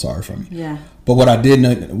nobody feeling sorry for me. Yeah. But what I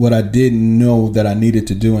didn't know that I needed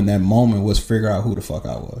to do in that moment was figure out who the fuck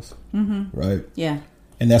I was. Right. Yeah.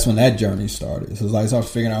 And that's when that journey started. So it's like I started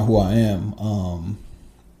figuring out who I am.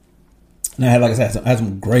 And I had, like I said, I had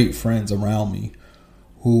some great friends around me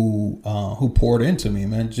who poured into me,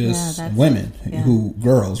 man. Just women,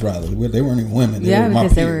 girls rather. They weren't even women. They were my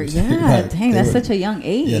peers. Dang, that's such a young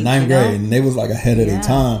age. Yeah, 9th grade, and they was like ahead of their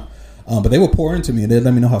time. But they would pour into me. They'd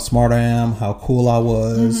let me know how smart I am, how cool I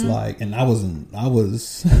was, like, and I was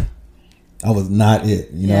not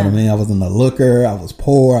it. You know what I mean? I wasn't a looker. I was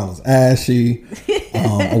poor. I was ashy.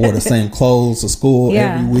 I wore the same clothes to school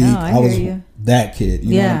every week. No, I was that kid.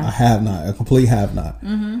 You know, a complete have not.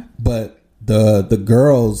 But the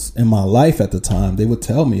girls in my life at the time, they would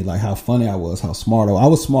tell me like how funny I was, how smart I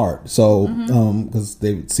was smart. So because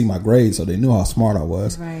they would see my grades, so they knew how smart I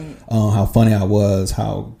was, right? How funny I was,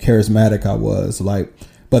 how charismatic I was. Like,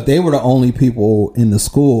 but they were the only people in the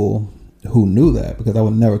school who knew that, because I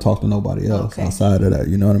would never talk to nobody else outside of that.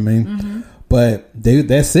 You know what I mean? But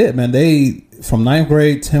that's it, man. They, from 9th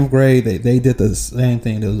grade, 10th grade, they did the same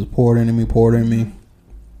thing. They was poured into me.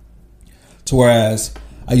 To whereas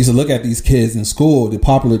I used to look at these kids in school, the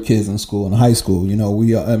popular kids in school, in high school. You know,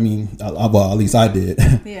 well, at least I did.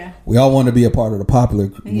 Yeah. We all wanted to be a part of the popular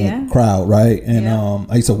crowd, right? And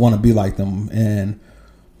I used to want to be like them. And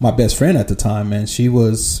my best friend at the time, man, she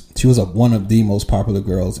was one of the most popular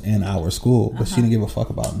girls in our school, but she didn't give a fuck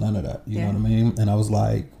about none of that. You know what I mean? And I was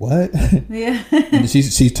like, what? Yeah. And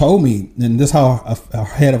she told me, and this is how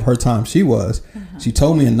ahead of her time she was. She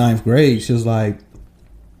told me in 9th grade, she was like,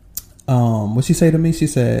 what'd she say to me? She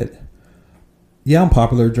said, yeah, I'm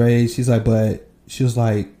popular, Dre. She's like, but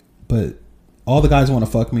all the guys want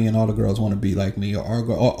to fuck me and all the girls want to be like me, or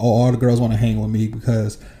all the girls want to hang with me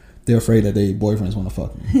because they're afraid that their boyfriends want to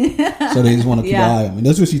fuck me. So they just want to keep an eye on me.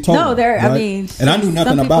 That's what she told me. No, right? I mean, and I knew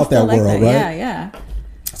nothing about that world, right? Yeah.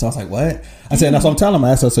 So I was like, what? I said, that's what I'm telling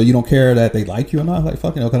them. I said, so you don't care that they like you or not? I was like,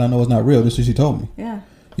 fuck, you know, because I know it's not real. This is what she told me. Yeah.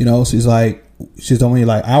 You know, she told me,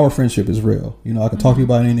 like, our friendship is real. You know, I can talk to you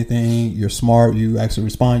about anything. You're smart. You actually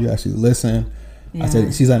respond. You actually listen. Yeah. I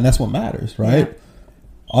said, she's like, and that's what matters, right? Yeah.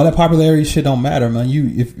 All that popularity shit don't matter, man.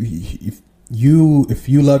 If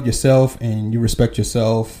you love yourself and you respect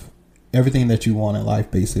yourself, everything that you want in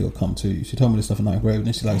life basically will come to you. She told me this stuff in 9th grade, and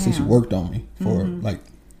then she worked on me for like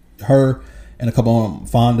her and a couple of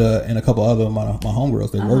Fonda and a couple other of my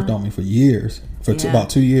homegirls. They worked on me for years, about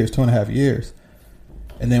 2 years, 2.5 years.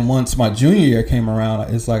 And then once my junior year came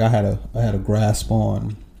around, it's like I had a grasp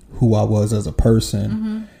on who I was as a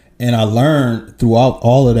person, and I learned throughout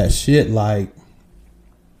all of that shit. Like,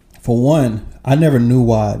 for one, I never knew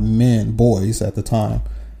why boys at the time,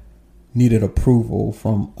 needed approval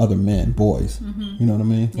from other men, boys. You know what I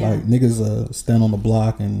mean? Yeah. Like niggas stand on the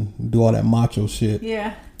block and do all that macho shit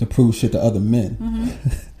to prove shit to other men.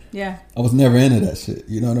 Yeah. I was never into that shit.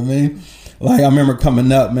 You know what I mean? Like I remember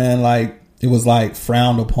coming up, man, like it was like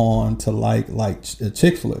frowned upon to like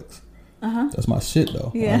chick flicks. That's my shit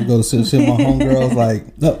though. Yeah. I go to shit with my homegirls. Like,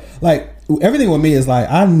 look, like everything with me is like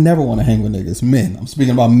I never want to hang with niggas, men. I'm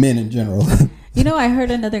speaking about men in general. You know, I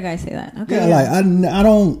heard another guy say that. Okay. Yeah, like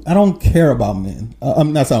I don't care about men.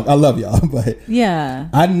 I'm not saying I love y'all, but yeah,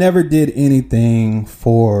 I never did anything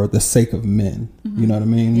for the sake of men. You know what I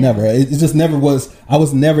mean? Yeah. Never. It just never was. I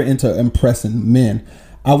was never into impressing men.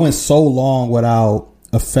 I went so long without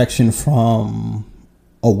affection from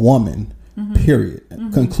a woman. Period.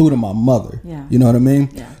 Concluding my mother. Yeah. You know what I mean?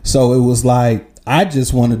 Yeah. So it was like I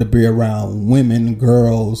just wanted to be around women,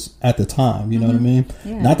 girls at the time. You know what I mean?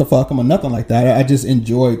 Yeah. Not to fuck them or nothing like that. I just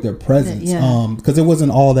enjoyed their presence. Yeah. Because it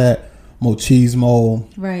wasn't all that machismo,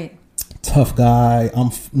 right. tough guy.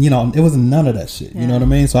 It wasn't none of that shit. You know what I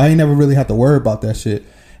mean? So I ain't never really had to worry about that shit.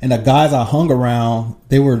 And the guys I hung around,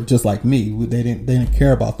 they were just like me. They didn't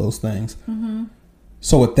care about those things.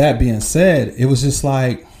 So with that being said, it was just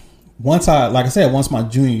like once my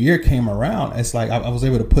junior year came around, it's like I was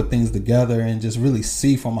able to put things together and just really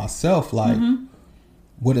see for myself like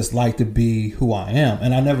what it's like to be who I am.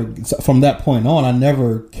 And I never, from that point on, I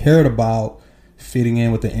never cared about fitting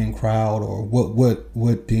in with the in crowd or what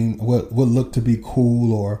looked to be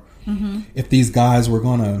cool, or if these guys were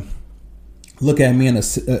gonna look at me in a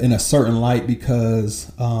certain light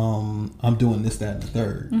because I'm doing this, that, and the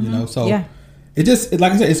third. You know, so. Yeah.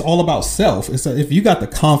 Like I said, it's all about self. If you got the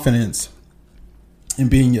confidence in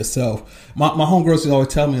being yourself. My homegirls always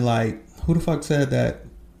tell me, like, who the fuck said that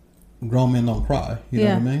grown men don't cry? You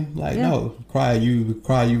know what I mean? Like, no, cry, you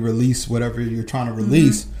release whatever you're trying to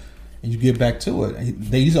release, and you get back to it.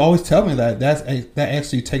 They used to always tell me that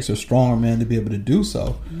actually takes a stronger man to be able to do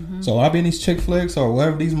so. So I be in these chick flicks or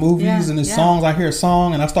whatever, these movies and these songs, I hear a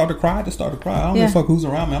song and I start to cry, I just start to cry. I don't give a fuck who's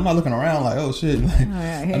around me. I'm not looking around like, oh shit. Like,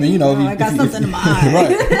 I mean, you know, I got something in my eye.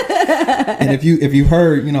 Right. And if you've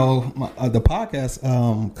heard, you know, the podcast,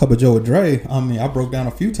 Cup of Joe with Dre, I mean, I broke down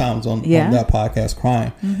a few times on that podcast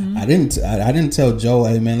crying. I didn't tell Joe,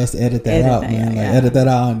 hey man, let's edit that out, man. Edit that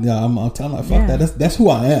out. And, I'm telling like, fuck that. That's who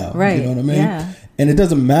I am. Right. You know what I mean? Yeah. And it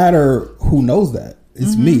doesn't matter who knows that.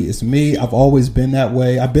 It's me. It's me. I've always been that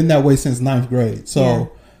way. I've been that way since 9th grade. So,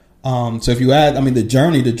 so if you add, I mean, the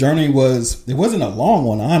journey it wasn't a long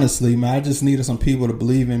one, honestly, man. I just needed some people to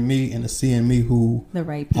believe in me and to see in me who the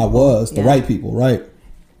right people. I was, the right people, right?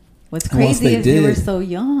 What's crazy is you were so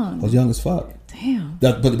young. I was young as fuck. Damn.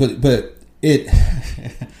 But it,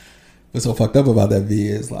 what's so fucked up about that V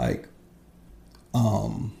is like,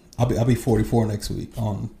 I'll be 44 next week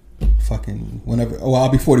on fucking whenever. Well, I'll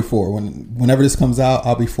be 44 whenever this comes out.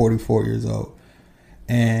 I'll be 44 years old,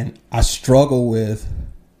 and I struggle with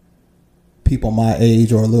people my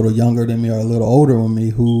age or a little younger than me or a little older than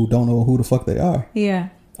me who don't know who the fuck they are. Yeah,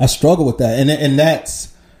 I struggle with that, and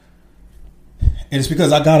it's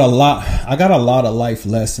because I got a lot of life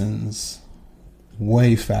lessons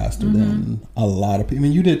way faster than a lot of people. I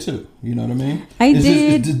mean, you did too. You know what I mean?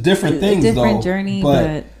 It's different things, different journey,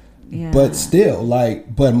 but. Yeah. But still,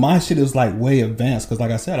 but my shit is like way advanced because,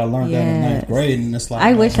 like I said, I learned that in 9th grade, and it's like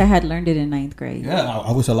I wish I had learned it in 9th grade. Yeah,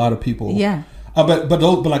 I wish a lot of people. Yeah. But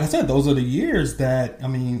like I said, those are the years that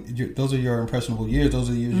those are your impressionable years. Those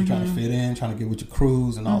are the years you're trying to fit in, trying to get with your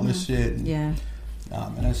crews and all this shit. And, nah,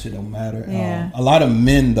 man, that shit don't matter. Yeah. A lot of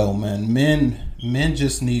men though, man, men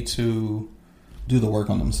just need to do the work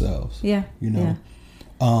on themselves. Yeah. You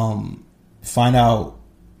know, find out.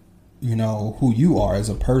 You know who you are as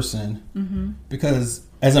a person, because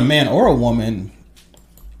as a man or a woman,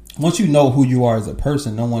 once you know who you are as a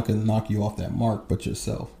person, no one can knock you off that mark but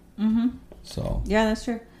yourself. So yeah, that's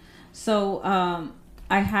true. So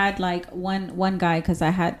I had like one guy because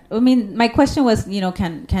my question was, you know,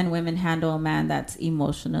 can women handle a man that's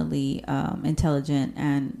emotionally intelligent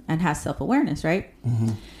and has self-awareness, right?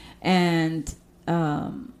 And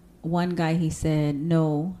one guy, he said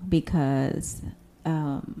no, because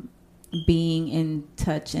being in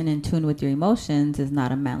touch and in tune with your emotions is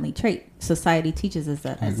not a manly trait. Society teaches us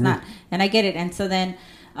that it's not, and I get it. And so then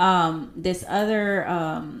this other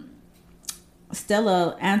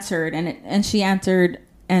Stella answered, and she answered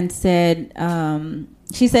and said,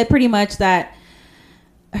 she said pretty much that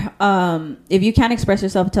if you can't express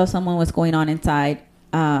yourself, tell someone what's going on inside.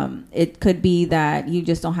 It could be that you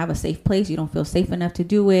just don't have a safe place, you don't feel safe enough to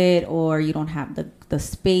do it, or you don't have the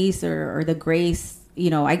space or the grace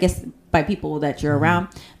I guess by people that you're around.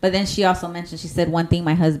 But then she also mentioned, she said, one thing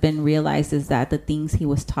my husband realized is that the things he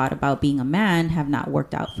was taught about being a man have not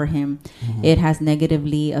worked out for him. It has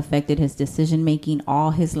negatively affected his decision making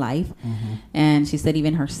all his life. And she said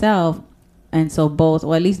even herself. And so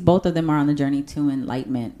at least both of them are on the journey to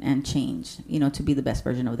enlightenment and change, to be the best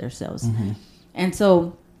version of themselves. And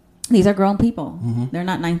so these are grown people. They're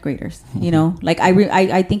not ninth graders, like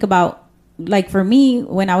I think about, like for me,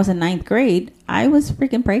 when I was in ninth grade, I was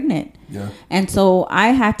freaking pregnant. Yeah. And so I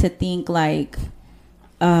had to think like,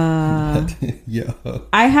 I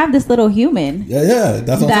have this little human. Yeah.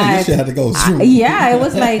 That's what I'm saying. You should have to go through. It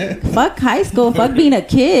was like, fuck high school, fuck being a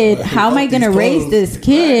kid. How am I going to raise this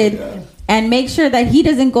kid? And make sure that he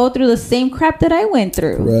doesn't go through the same crap that I went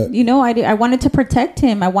through. Correct. I wanted to protect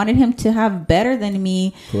him. I wanted him to have better than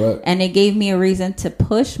me. Correct. And it gave me a reason to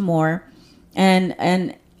push more.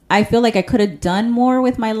 And I feel like I could have done more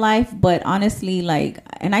with my life. But honestly,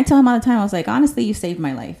 and I tell him all the time, I was like, honestly, you saved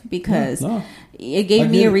my life. Because it gave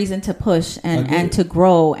me a reason to push and to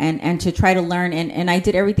grow and to try to learn. And I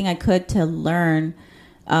did everything I could to learn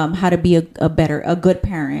how to be a good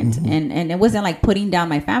parent. And it wasn't like putting down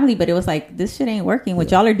my family, but it was like, this shit ain't working.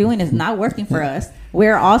 What y'all are doing is not working for us.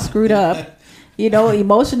 We're all screwed up,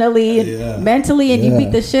 emotionally and mentally, and you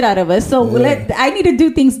beat the shit out of us. So I need to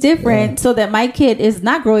do things different so that my kid is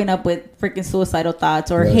not growing up with freaking suicidal thoughts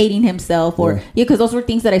or hating himself or because those were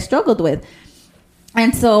things that I struggled with.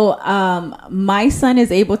 And so my son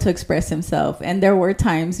is able to express himself. And there were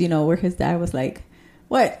times, where his dad was like,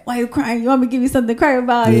 what? Why are you crying? You want me to give you something to cry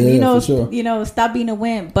about? And, stop being a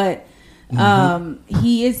wimp. But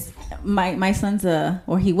he is my son's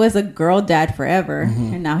he was a girl dad forever,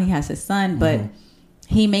 and now he has his son. But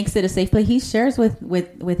he makes it a safe place. He shares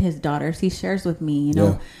with his daughters. He shares with me,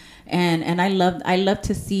 and I love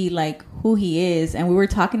to see like who he is. And we were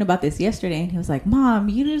talking about this yesterday, and he was like, Mom,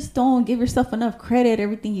 you just don't give yourself enough credit.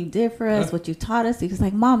 Everything you did for us, what you taught us. He was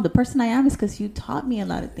like, Mom, the person I am is because you taught me a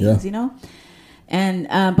lot of things, And,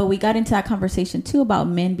 but we got into that conversation too about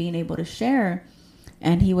men being able to share.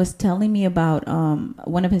 And he was telling me about,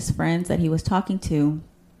 one of his friends that he was talking to.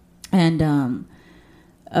 And,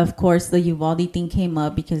 of course the Uvalde thing came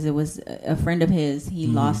up because it was a friend of his. He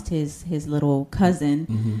lost his little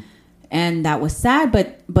cousin, and that was sad.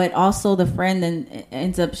 But also the friend then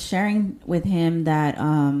ends up sharing with him that,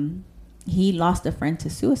 he lost a friend to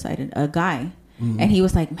suicide, a guy. And he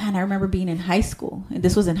was like, man, I remember being in high school. And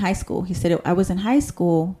this was in high school. He said, I was in high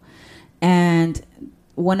school, and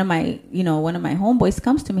one of my homeboys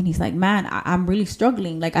comes to me and he's like, man, I'm really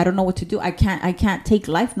struggling. Like, I don't know what to do. I can't take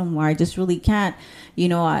life no more. I just really can't,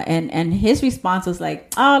 and his response was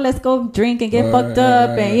like, oh, let's go drink and get fucked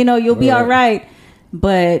up. And, you'll be all right.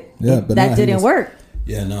 But that didn't work.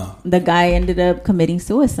 Yeah, no. The guy ended up committing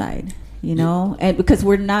suicide, and because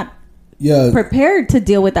we're not prepared to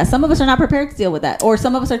deal with that. Some of us are not prepared to deal with that, or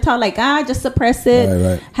some of us are taught like, just suppress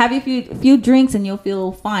it, have a few drinks and you'll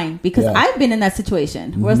feel fine. Because I've been in that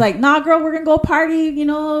situation where it's like, nah, girl, we're gonna go party,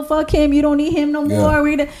 fuck him, you don't need him no more.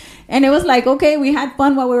 And it was like, okay, we had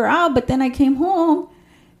fun while we were out, but then I came home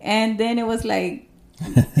and then it was like,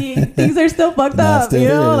 things are still fucked up,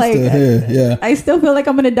 I still feel like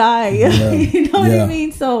I'm gonna die. You know what I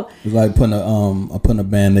mean? So it's like putting a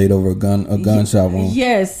Band-Aid over a gunshot wound.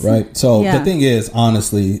 Yes. Right. So the thing is,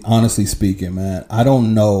 honestly speaking, man, I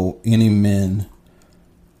don't know any men,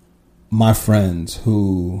 my friends,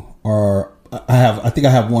 who are, I think I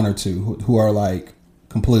have one or two who are like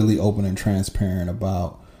completely open and transparent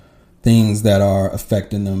about things that are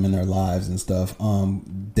affecting them in their lives and stuff.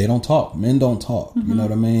 They don't talk. Men don't talk. You know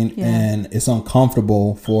what I mean? Yeah. And it's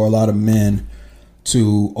uncomfortable for a lot of men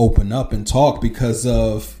to open up and talk because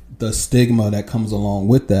of the stigma that comes along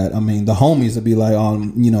with that. I mean, the homies would be like,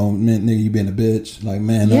 nigga, you being a bitch. Like,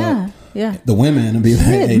 man up. Yeah. The women would be like,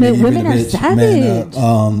 hey, nigga, you women been a bitch. Man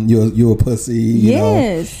up. You a pussy.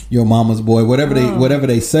 You your mama's boy. Whatever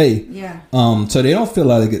they say. Yeah. So they don't feel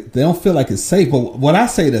like it's safe. But what I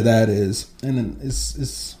say to that is, and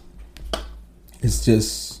it's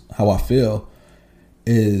just how I feel,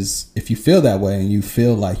 is if you feel that way and you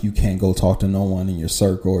feel like you can't go talk to no one in your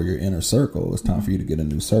circle or your inner circle, it's time for you to get a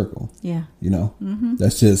new circle. Yeah.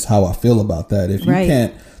 That's just how I feel about that. If you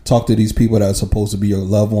can't talk to these people that are supposed to be your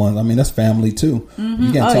loved ones, I mean, that's family too.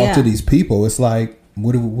 You can't talk to these people. It's like,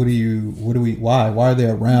 why are they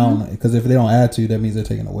around? Because if they don't add to you, that means they're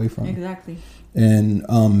taken away from you. Exactly. And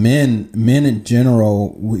men in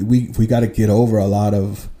general, we got to get over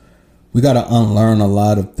we got to unlearn a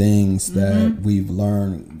lot of things that we've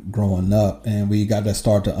learned growing up, and we got to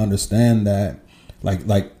start to understand that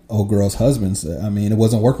like old girl's husband said. I mean, it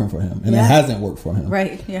wasn't working for him, and it hasn't worked for him.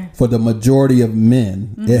 Right. Yeah. For the majority of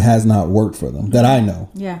men, it has not worked for them. That I know.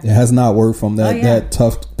 Yeah. It has not worked from that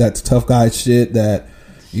tough guy shit, that,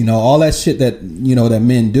 you know, all that shit that, you know, that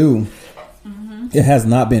men do. It has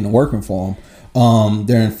not been working for them.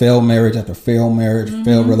 They're in failed marriage after failed marriage,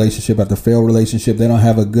 failed relationship after failed relationship. They don't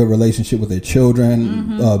have a good relationship with their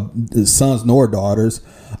children, sons nor daughters.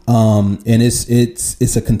 And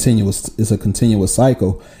it's a continuous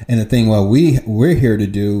cycle. And the thing what we're here to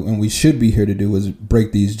do, and we should be here to do, is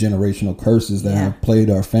break these generational curses that have plagued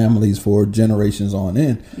our families for generations on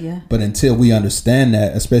end. Yeah. But until we understand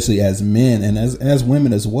that, especially as men and as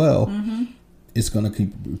women as well, it's going to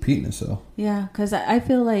keep repeating itself. Yeah, because I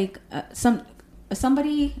feel like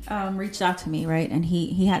somebody reached out to me, right, and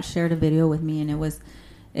he had shared a video with me, and it was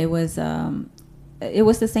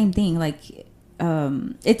the same thing. Like,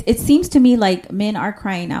 it seems to me like men are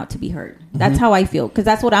crying out to be heard. That's how I feel, because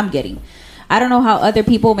that's what I'm getting. I don't know how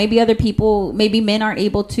maybe men aren't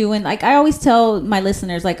able to. And like I always tell my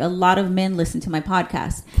listeners, like a lot of men listen to my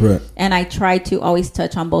podcast. Correct. And I try to always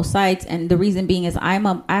touch on both sides. And the reason being is I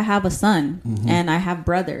have a son and I have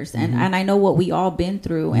brothers and I know what we all been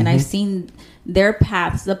through. And I've seen their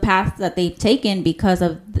paths, the paths that they've taken because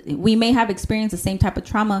of, we may have experienced the same type of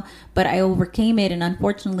trauma, but I overcame it. And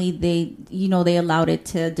unfortunately they allowed it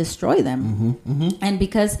to destroy them. And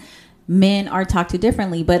because men are talked to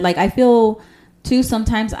differently, but like I feel too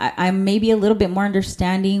sometimes I'm maybe a little bit more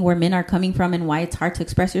understanding where men are coming from and why it's hard to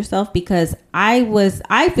express yourself, because I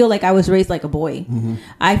feel like I was raised like a boy.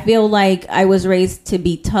 I feel like I was raised to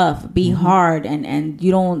be tough, be hard, and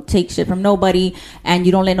you don't take shit from nobody, and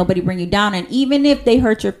you don't let nobody bring you down. And even if they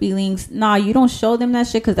hurt your feelings, you don't show them that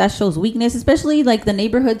shit, because that shows weakness, especially like the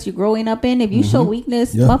neighborhoods you're growing up in. If you show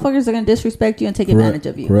weakness, motherfuckers are going to disrespect you and take advantage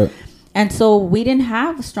of you. Correct. And so we didn't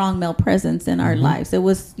have a strong male presence in our lives. It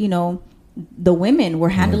was, the women were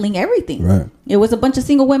handling everything. Right. It was a bunch of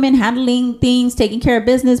single women handling things, taking care of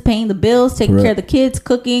business, paying the bills, taking care of the kids,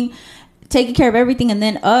 cooking, taking care of everything. And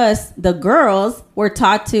then us, the girls, were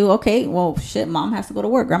taught to, okay, well, shit, mom has to go to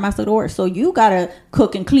work, grandma has to go to work. So you got to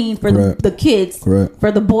cook and clean for the kids,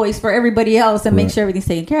 for the boys, for everybody else, and make sure everything's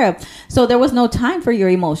taken care of. So there was no time for your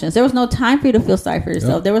emotions. There was no time for you to feel sorry for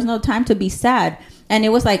yourself. There was no time to be sad. And it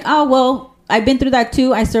was like, oh, well, I've been through that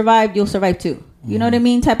too. I survived. You'll survive too. You know what I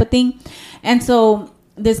mean? Type of thing. And so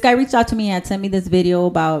this guy reached out to me and sent me this video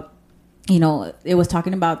about, it was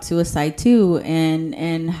talking about suicide too.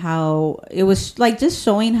 And how it was like just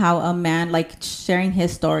showing how a man, like sharing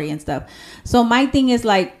his story and stuff. So my thing is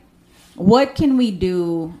like, what can we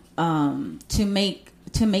do to make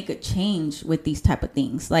a change with these type of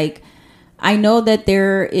things? Like, I know that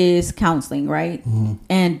there is counseling, right?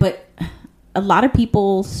 But a lot of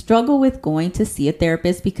people struggle with going to see a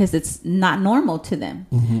therapist because it's not normal to them.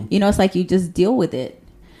 It's like you just deal with it.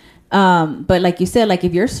 But like you said, like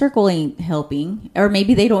if your circle ain't helping, or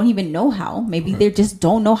maybe they don't even know how, maybe they just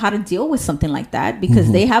don't know how to deal with something like that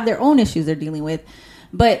because they have their own issues they're dealing with.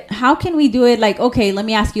 But how can we do it? Like, okay, let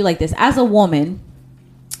me ask you like this. As a woman,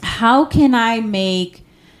 how can I make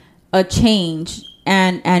a change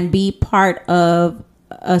and be part of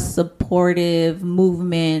a supportive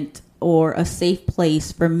movement or a safe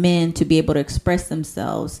place for men to be able to express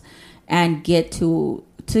themselves and get to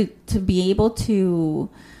be able to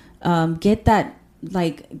get that,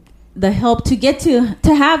 like the help to get to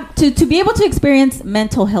be able to experience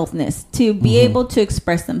mental healthness, to be able to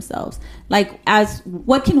express themselves? Like,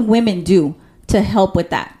 what can women do to help with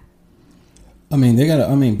that?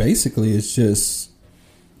 Basically it's just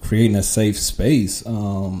creating a safe space.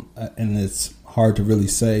 And it's hard to really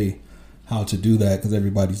say how to do that because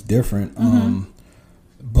everybody's different.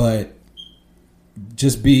 But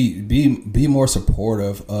just be more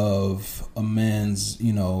supportive of a man's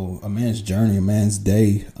journey, a man's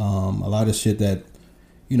day. A lot of shit that,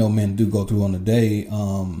 men do go through on the day.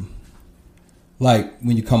 Like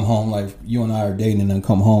when you come home, like you and I are dating and then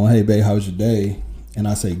come home, hey babe, how's your day? And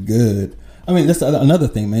I say good. That's another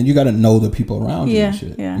thing, man. You got to know the people around you and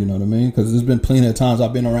shit. Yeah. You know what I mean? Because there's been plenty of times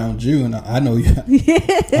I've been around you and I know you.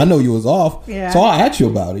 I know you was off. Yeah. So I ask you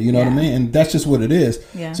about it. You know what I mean? And that's just what it is.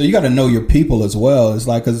 Yeah. So you got to know your people as well. It's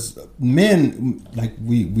like, because men, like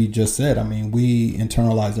we just said, we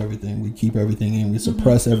internalize everything. We keep everything in. We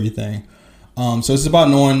suppress everything. So it's about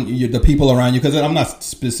knowing the people around you, because I'm not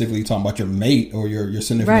specifically talking about your mate or your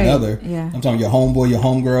significant other. Yeah. I'm talking your homeboy, your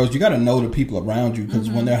homegirls. You got to know the people around you, because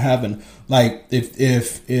when they're having, like,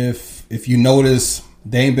 if you notice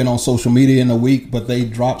they ain't been on social media in a week, but they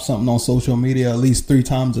drop something on social media at least 3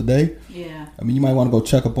 times a day. Yeah. You might want to go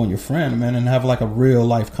check up on your friend, man, and have like a real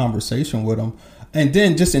life conversation with them. And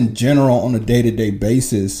then just in general, on a day-to-day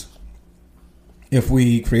basis, if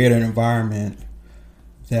we create an environment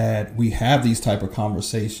that we have these type of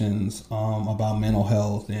conversations about mental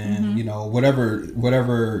health and you know,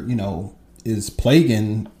 whatever you know is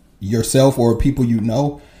plaguing yourself or people you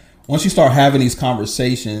know, once you start having these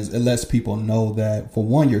conversations, it lets people know that, for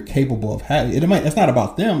one, you're capable of having it. It's not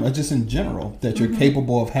about them, it's just in general that you're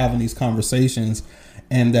capable of having these conversations,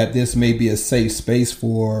 and that this may be a safe space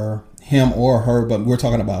for him or her, but we're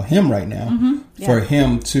talking about him right now, for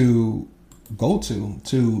him to go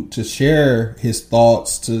to share his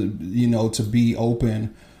thoughts, to, you know, to be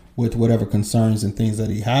open with whatever concerns and things that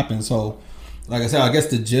he happens. So, like I said, I guess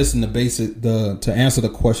the gist and the basic, to answer the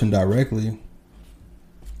question directly,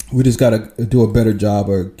 we just got to do a better job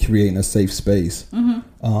of creating a safe space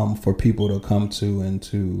for people to come to and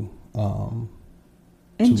to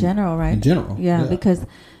in general, right? In general, yeah.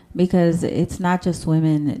 Because it's not just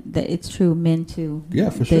women, that it's true, men too. Yeah,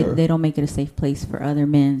 for sure. They don't make it a safe place for other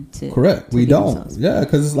men to. Correct. We don't. Themselves. Yeah,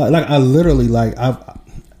 because it's like I literally, like,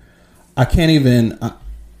 I can't even.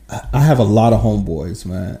 I have a lot of homeboys,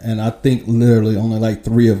 man, and I think literally only like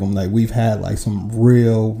 3 of them, like, we've had like some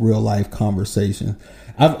real life conversation.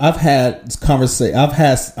 I've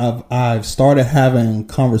started having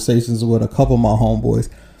conversations with a couple of my homeboys,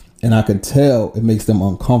 and I can tell it makes them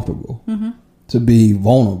uncomfortable to be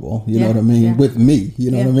vulnerable. You know what I mean? With me,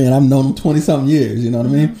 you know what I mean? I've known them 20 something years. You know what I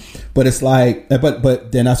mean? But it's like,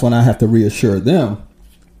 but then that's when I have to reassure them,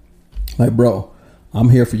 like, bro, I'm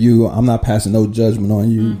here for you. I'm not passing no judgment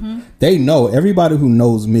on you. They know, everybody who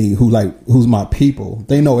knows me, who's my people,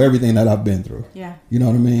 they know everything that I've been through. Yeah. You know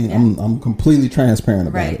what I mean? Yeah. I'm completely transparent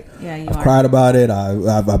about it. Yeah, I've cried about it.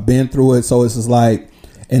 I've been through it. So it's just like,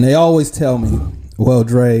 and they always tell me, well,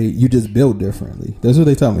 Dre, you just build differently. That's what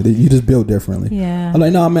they tell me. You just build differently. Yeah. I'm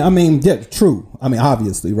like, no, I mean, yeah, true. I mean,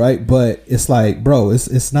 obviously, right? But it's like, bro,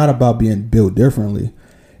 it's not about being built differently.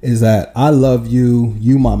 Is that I love you,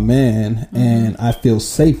 you my man, and I feel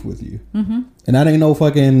safe with you. And that ain't no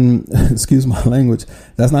fucking, excuse my language,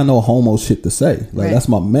 that's not no homo shit to say. Like, that's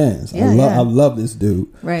my man's. I love this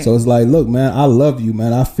dude. Right. So it's like, look, man, I love you,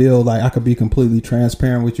 man. I feel like I could be completely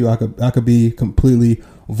transparent with you. I could be completely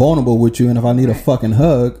vulnerable with you, and if I need a fucking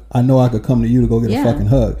hug, I know I could come to you to go get a fucking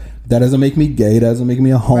hug. That doesn't make me gay. That doesn't make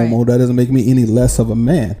me a homo. That doesn't make me any less of a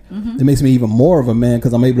man. It makes me even more of a man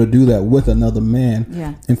because I'm able to do that with another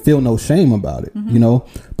man and feel no shame about it. You know,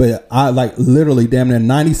 but I, like, literally damn near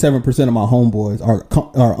 97% of my homeboys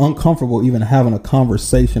are uncomfortable even having a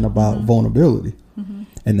conversation about vulnerability,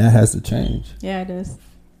 and that has to change. Yeah, it is.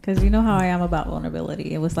 Because you know how I am about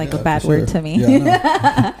vulnerability. It was like a bad word to me.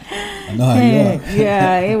 Yeah, I know how you are.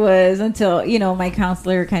 Yeah, it was until, you know, my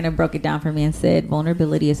counselor kind of broke it down for me and said,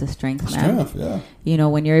 vulnerability is a strength, man. Yeah. You know,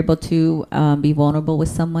 when you're able to be vulnerable with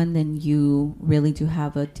someone, then you really do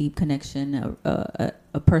have a deep connection,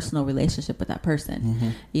 a personal relationship with that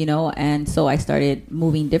person. You know, and so I started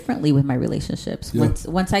moving differently with my relationships. Yeah.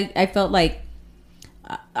 Once I felt like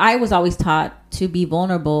I was always taught to be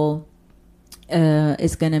vulnerable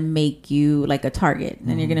is going to make you like a target,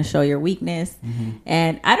 and you're going to show your weakness.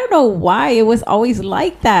 And I don't know why it was always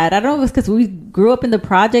like that. I don't know if it was because we grew up in the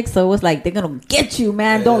project, so it was like, they're going to get you,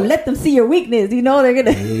 man. Don't let them see your weakness. You know, they're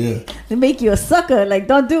going to make you a sucker. Like,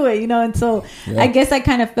 don't do it, you know? And so I guess I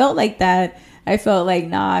kind of felt like that. I felt like,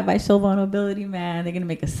 nah, if I show vulnerability, man, they're going to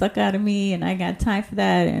make a suck out of me, and I got time for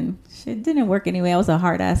that. And shit didn't work anyway. I was a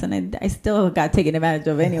hard ass, and I still got taken advantage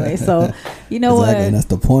of anyway. So, you know exactly, what? And that's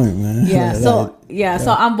the point, man. Yeah.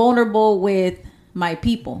 So I'm vulnerable with my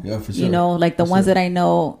people. Yeah, for sure. You know, like the ones that I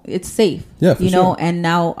know, it's safe. Yeah, for sure. And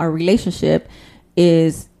now our relationship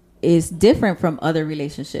is different from other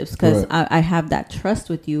relationships because I have that trust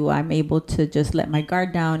with you. I'm able to just let my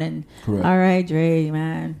guard down and all right, Dre,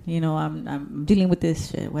 man, you know, I'm dealing with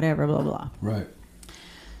this shit, whatever, blah blah. Right.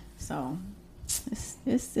 So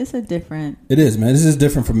it's a different. It is, man. This is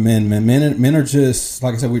different from men, man. Men are just,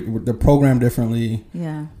 like I said, they're programmed differently.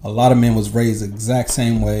 Yeah. A lot of men was raised the exact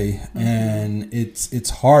same way, and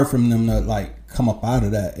it's hard for them to like come up out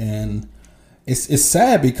of that. And it's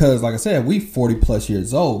sad because, like I said, we 40 plus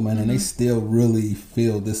years old, man, and they still really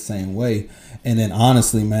feel this same way. And then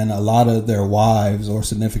honestly, man, a lot of their wives or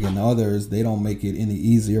significant others, they don't make it any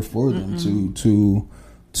easier for them to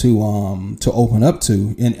open up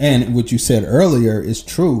to. And what you said earlier is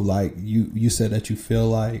true. Like you said that you feel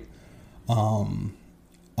like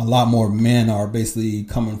a lot more men are basically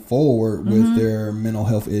coming forward with their mental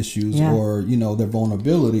health issues or, you know, their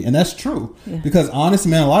vulnerability. And that's true. Yeah. Because honestly,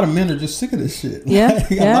 man, a lot of men are just sick of this shit. Yeah.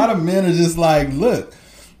 Like, a lot of men are just like, look,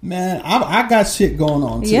 Man, I got shit going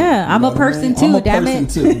on too. Yeah, I'm a person too. I'm a damn person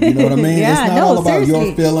it. too. You know what I mean? Yeah, it's not no, all about seriously.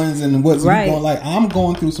 your feelings and what's Right. you going. Like, I'm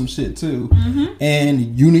going through some shit too,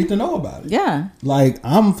 and you need to know about it. Yeah. Like,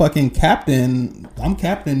 I'm fucking captain. I'm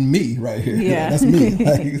captain me right here. Yeah. That's me.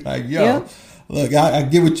 Like yo, Yep. look, I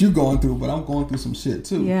get what you're going through, but I'm going through some shit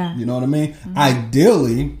too. Yeah. You know what I mean?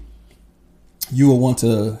 Ideally, you will want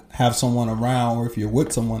to have someone around, or if you're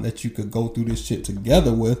with someone that you could go through this shit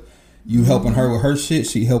together with. You helping her with her shit,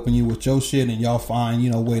 she helping you with your shit, and y'all find,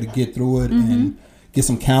 a way to get through it and get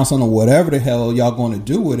some counseling or whatever the hell y'all going to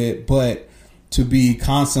do with it. But to be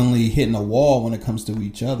constantly hitting a wall when it comes to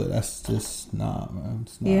each other, that's just man.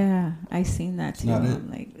 It's not. Yeah, I seen that too. not it. I'm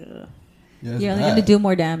like, ugh. Yeah, it's You're only bad. going to do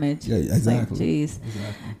more damage. Yeah, It's like, exactly. jeez.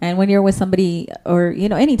 Exactly. And when you're with somebody, or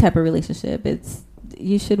any type of relationship,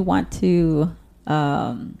 you should want to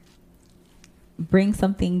bring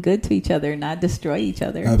something good to each other, not destroy each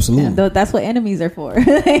other. Absolutely. And that's what enemies are for.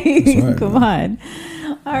 right, Come on.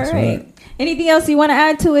 All That's right. right. Anything else you want to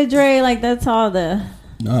add to it, Dre? Like, that's all the.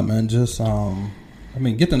 No, man, just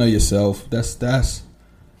get to know yourself. That's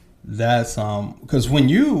because when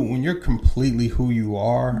you're completely who you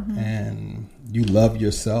are and you love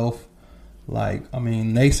yourself, like,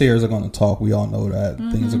 naysayers are going to talk. We all know that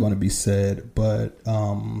things are going to be said, but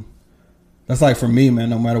that's like for me, man.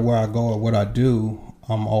 No matter where I go or what I do,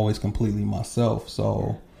 I'm always completely myself.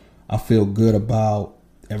 So I feel good about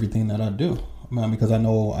everything that I do. Because I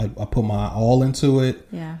know I put my all into it.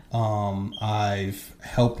 Yeah. I've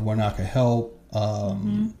helped when I could help.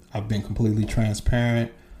 I've been completely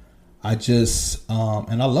transparent. I just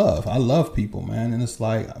and I love people, man. And it's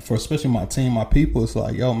like, for especially my team, my people, it's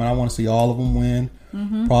like, yo, man, I want to see all of them win,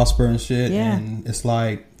 prosper and shit. Yeah. And it's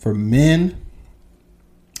like, for men,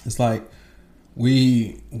 it's like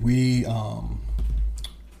we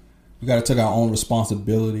got to take our own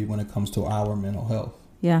responsibility when it comes to our mental health.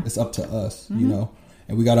 Yeah. It's up to us, and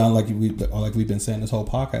we got to, like we've been saying this whole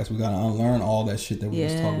podcast, we got to unlearn all that shit that we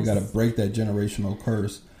just talked. We got to break that generational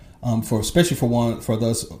curse. Especially for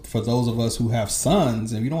those of us who have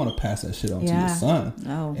sons, and we don't want to pass that shit on to your son.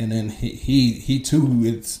 No. And then he too,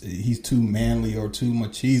 he's too manly or too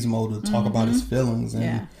machismo to talk about his feelings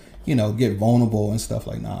and get vulnerable and stuff.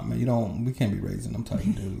 Like, nah, man, we can't be raising them type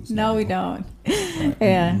of dudes. No, we don't. Right.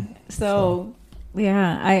 Yeah. So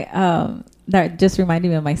yeah, I that just reminded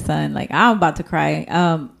me of my son. Like, I'm about to cry.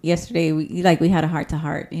 Yesterday we had a heart to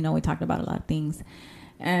heart. We talked about a lot of things.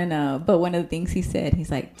 And but one of the things he said,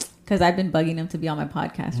 he's like, because I've been bugging him to be on my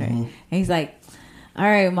podcast, right? And he's like, all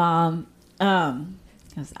right, Mom,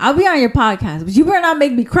 I'll be on your podcast, but you better not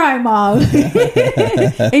make me cry, Mom.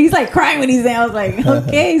 And he's like crying when he's there. I was like,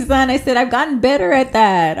 okay, son. I said, I've gotten better at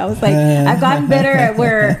that. I was like, I've gotten better at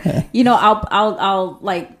where, I'll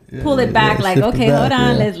like pull it back, like, okay, hold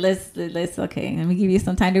on, let's okay, let me give you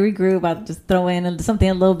some time to regroup. I'll just throw in something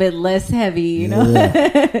a little bit less heavy,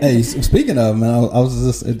 Hey, speaking of, man, I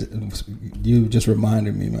was just, you just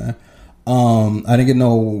reminded me, man. I didn't get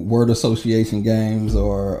no word association games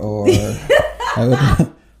or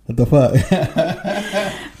what the fuck?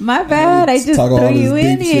 My bad. I just threw you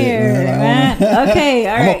in here, shit, man. Okay,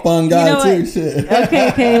 all right. I'm a fun guy too. Shit.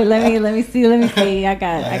 Okay. Let me see. I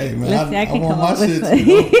got. Hey, man, let's see. I can come up with.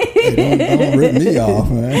 Hey, don't rip me off,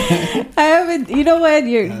 man. I haven't. You know what?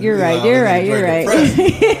 You're right. You're right.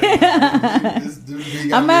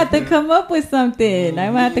 I'm gonna have to come up with something.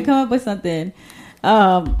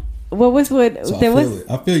 What was what? So there was.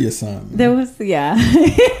 I feel your son. Man. There was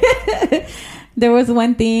There was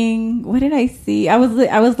one thing. What did I see? I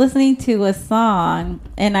was listening to a song,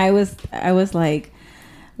 and I was like,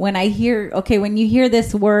 when you hear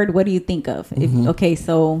this word, what do you think of?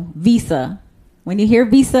 So visa. When you hear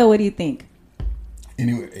visa, what do you think?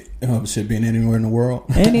 Anyway, shit being anywhere in the world.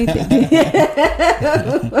 Anything.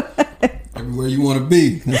 Everywhere you want to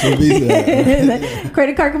be. That's what visa at, right?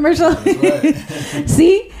 Credit card commercial. That's right.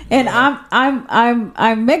 See, and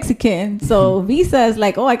I'm Mexican, so visa is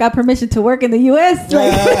like, oh, I got permission to work in the U.S.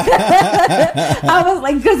 Like, I was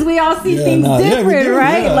like, because we all see things different,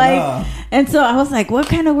 right? And so I was like, what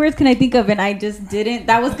kind of words can I think of? And I just didn't.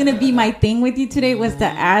 That was gonna be my thing with you today, was to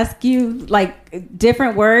ask you like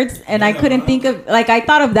different words, and I couldn't think of, like, I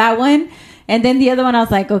thought of that one, and then the other one I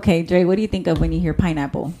was like, okay, Dre, what do you think of when you hear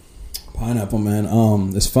pineapple? Pineapple, man.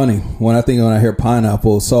 It's funny when I hear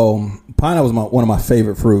pineapple. So pineapple is one of my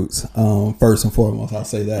favorite fruits. First and foremost, I'll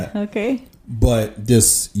say that. Okay. But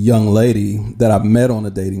this young lady that I met on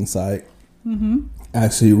a dating site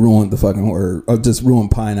actually ruined the fucking word, or just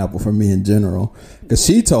ruined pineapple for me in general. Because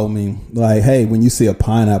she told me, like, hey, when you see a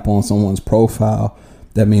pineapple on someone's profile,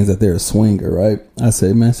 that means that they're a swinger, right? I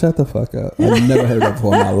said, man, shut the fuck up. I've never heard that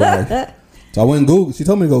before in my life. So I went and Google. She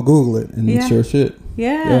told me to go Google it, and sure shit.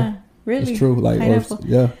 Yeah, really. It's true. Like, pineapple.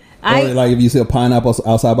 Or like if you see a pineapple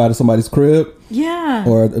outside by somebody's crib,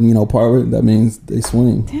 or part of it, that means they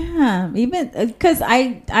swing. Damn, even because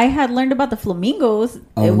I had learned about the flamingos.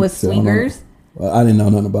 It was swingers. I didn't know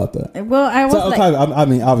nothing about that. Well, I was I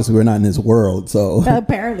mean, obviously we're not in this world, so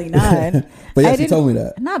apparently not. But yeah, she told me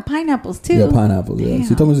that. Not pineapples too. Yeah, pineapples. Yeah,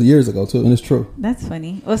 she told me this years ago too, and it's true. That's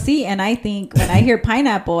funny. Well, see, and I think when I hear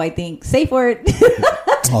pineapple, I think safe word.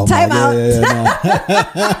 Time out.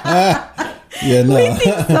 Yeah, no. We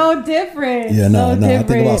think so different. Yeah, no. I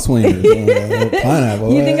think about swingers.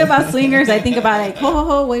 Pineapple. You think about swingers, I think about like,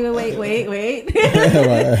 ho, wait. Right.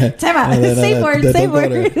 Time out. Safe word.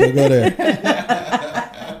 Don't go there.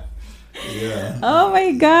 Yeah. Oh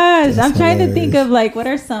my gosh. I'm trying to think of like, what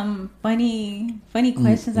are some funny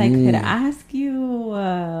questions I could ask you?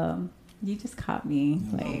 You just caught me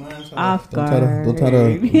like off guard. Don't try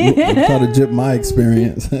to jip my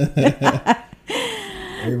experience.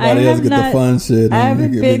 Everybody else get the fun shit. I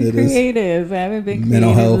haven't been creative.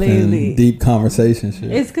 Mental health lately. And deep conversation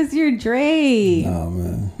shit. It's because you're Dre. Oh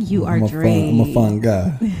man, you are Dre. I'm a fun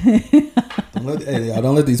guy.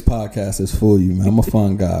 Don't let these podcasters fool you, man. I'm a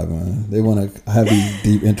fun guy, man. They want to have these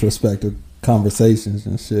deep introspective conversations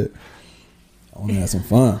and shit. I want to have some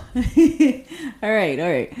fun. All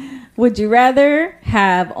right. Would you rather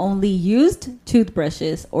have only used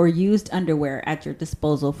toothbrushes or used underwear at your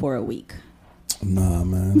disposal for a week? Nah,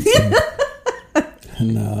 man.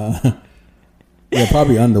 Nah. Yeah,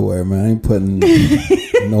 probably underwear, man. I ain't putting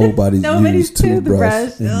nobody's used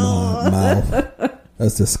toothbrush in my mouth.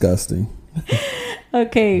 That's disgusting.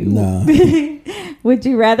 Okay. Nah. Would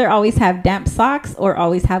you rather always have damp socks or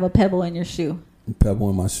always have a pebble in your shoe? Pebble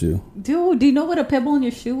in my shoe. Dude, do you know what a pebble in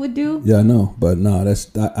your shoe would do? Yeah, I know, but no,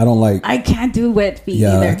 I don't like. I can't do wet feet.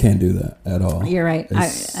 Yeah, either. I can't do that at all. You're right.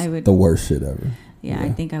 It's I would. The worst shit ever. Yeah, I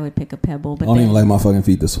think I would pick a pebble. But I don't even like my fucking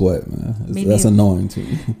feet to sweat, man. That's annoying to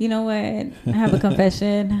me. You know what? I have a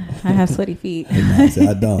confession. I have sweaty feet.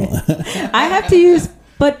 I don't. I have to use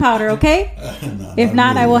foot powder, okay? If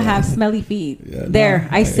not, I will have smelly feet. Yeah,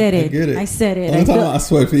 I said it. I said it. Only time I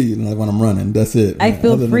sweat feet like when I'm running. That's it. I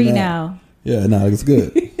feel free now. Yeah, no, it's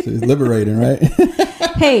good. It's liberating, right?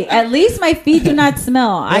 Hey, at least my feet do not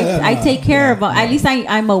smell. I take care of them. At least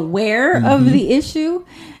I'm aware of the issue.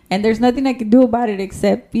 And there's nothing I can do about it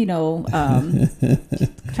except, try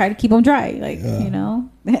to keep them dry.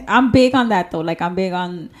 I'm big on that though. Like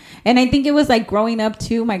and I think it was like growing up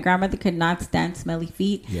too. My grandmother could not stand smelly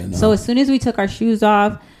feet. Yeah, no. So as soon as we took our shoes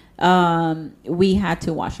off, we had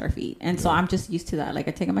to wash our feet. And so I'm just used to that. Like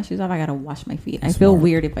I take my shoes off, I got to wash my feet. That's I feel smart.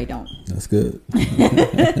 Weird if I don't. That's good.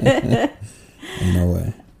 No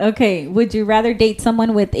way. Okay, would you rather date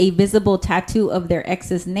someone with a visible tattoo of their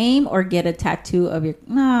ex's name or get a tattoo of your...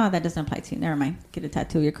 No, that doesn't apply to you. Never mind. Get a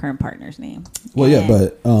tattoo of your current partner's name. Well, yeah,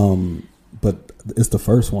 but it's the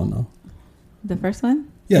first one, though. The first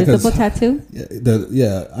one? Yeah, visible tattoo?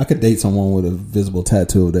 Yeah, I could date someone with a visible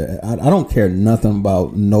tattoo of their... I don't care nothing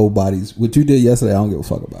about nobody's... What you did yesterday, I don't give a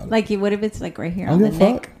fuck about it. Like, what if it's like right here on the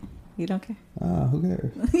neck? Fuck. You don't care? Who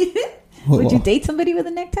cares? Would you date somebody with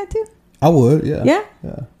a neck tattoo? I would, yeah. Yeah?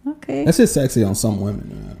 Yeah. Okay. That's just sexy on some women,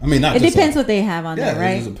 man. I mean, not it depends what they have on there,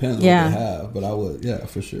 right? It just depends what they have. But I would,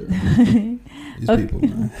 for sure. These people,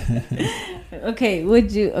 man. Okay,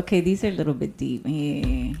 these are a little bit deep.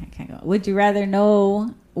 I can't go. Would you rather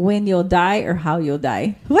know when you'll die or how you'll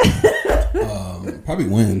die? Probably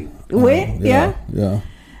when. When? Yeah.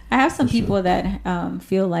 I have some people that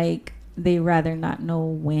feel like they rather not know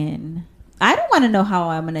when. I don't want to know how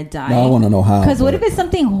I'm going to die. No, I want to know how. Because what if it's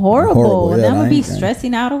something horrible and I'm going to be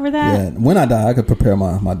stressing out over that? Yeah, when I die, I could prepare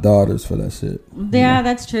my daughters for that shit. Yeah,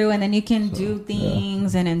 that's true. And then you can do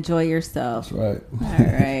things and enjoy yourself. That's right. All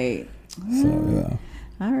right.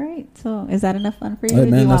 All right. So is that enough fun for you? Hey,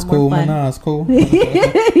 man, that's cool. Man, nah, it's cool.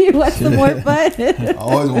 You want some more fun? I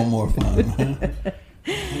always want more fun.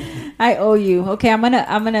 I owe you. Okay, I'm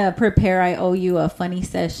gonna prepare. I owe you a funny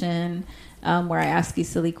session. Where I ask you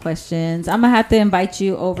silly questions. I'm gonna have to invite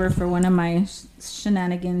you over for one of my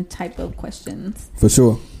shenanigan type of questions. For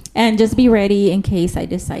sure. And just be ready in case I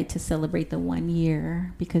decide to celebrate the 1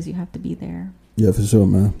 year because you have to be there. Yeah, for sure,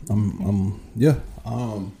 man. Yeah.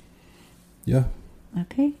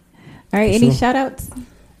 Okay. All right. Any shout outs?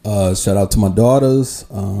 Shout out to my daughters.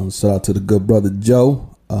 Shout out to the good brother Joe.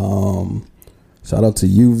 Shout out to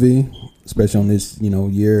UV. Especially on this,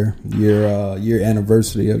 year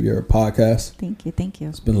anniversary of your podcast. Thank you.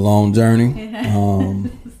 It's been a long journey.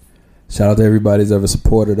 Shout out to everybody who's ever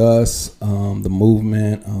supported us, the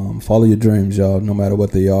movement. Follow your dreams, y'all. No matter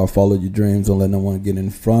what they are, follow your dreams. Don't let no one get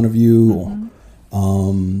in front of you.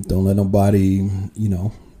 Don't let nobody,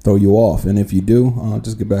 throw you off. And if you do,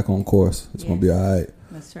 just get back on course. It's going to be all right.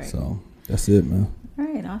 That's right. So that's it, man. All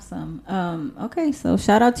right, awesome. Okay, so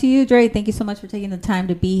shout out to you, Dre. Thank you so much for taking the time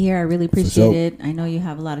to be here. I really appreciate it. I know you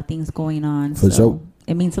have a lot of things going on. For sure.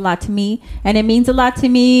 It means a lot to me. And it means a lot to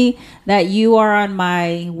me that you are on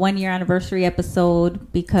my 1-year anniversary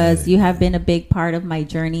episode, because you have been a big part of my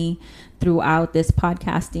journey throughout this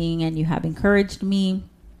podcasting, and you have encouraged me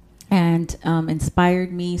and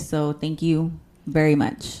inspired me. So thank you very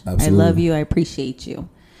much. Absolutely. I love you. I appreciate you.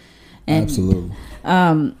 And, absolutely.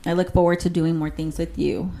 I look forward to doing more things with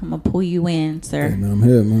you. I'm going to pull you in, sir. Hey, man, I'm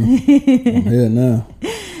here, man. I'm here now.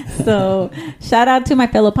 So shout out to my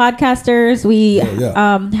fellow podcasters. We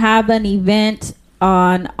have an event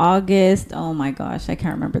on August. Oh my gosh, I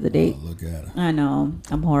can't remember the date. Oh, look at it. I know,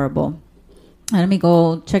 I'm horrible. Let me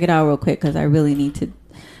go check it out real quick, because I really need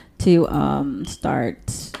to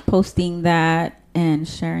start posting that and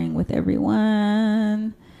sharing with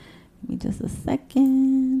everyone. Give me just a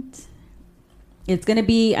second. It's going to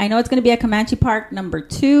be, I know it's going to be at Comanche Park number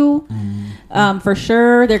 2. For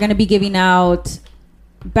sure. They're going to be giving out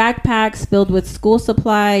backpacks filled with school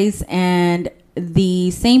supplies, and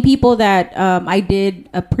the same people that I did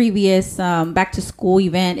a previous back to school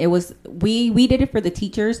event. It was, we did it for the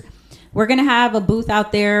teachers. We're going to have a booth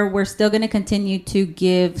out there. We're still going to continue to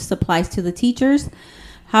give supplies to the teachers.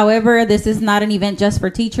 However, this is not an event just for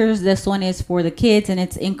teachers. This one is for the kids, and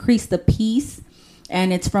it's Increase the Peace.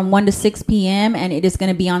 And it's from 1 to 6 p.m. And it is going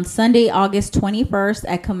to be on Sunday, August 21st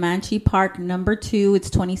at Comanche Park number 2. It's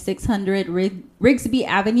 2600 Rigsby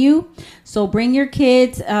Avenue. So bring your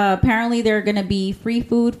kids. Apparently, there are going to be free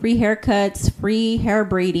food, free haircuts, free hair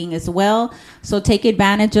braiding as well. So take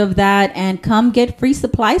advantage of that and come get free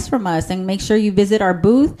supplies from us. And make sure you visit our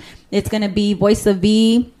booth. It's going to be Voice of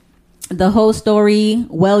V, The Whole Story,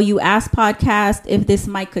 Well You Asked podcast, If This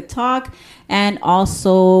Mic Could Talk, and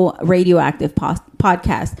also Radioactive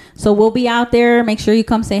podcast. So we'll be out there. Make sure you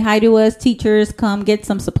come say hi to us. Teachers, come get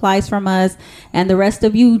some supplies from us. And the rest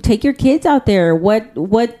of you, take your kids out there.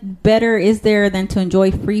 What better is there than to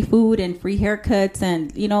enjoy free food and free haircuts?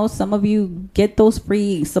 And, some of you get those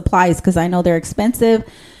free supplies, because I know they're expensive.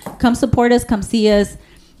 Come support us. Come see us.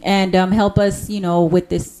 And help us, with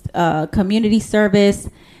this community service.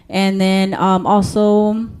 And then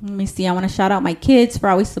also, let me see, I want to shout out my kids for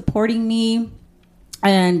always supporting me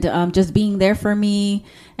and just being there for me,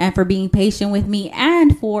 and for being patient with me,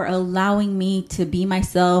 and for allowing me to be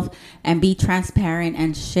myself and be transparent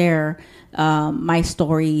and share my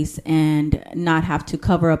stories and not have to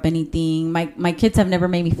cover up anything. My kids have never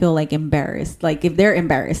made me feel like embarrassed, like if they're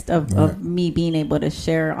embarrassed of me being able to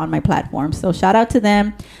share on my platform. So shout out to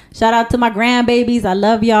them. Shout out to my grandbabies. I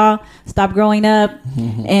love y'all. Stop growing up.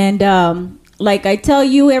 And like I tell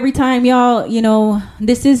you every time, y'all,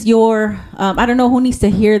 this is your, I don't know who needs to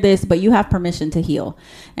hear this, but you have permission to heal.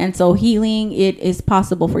 And so healing, it is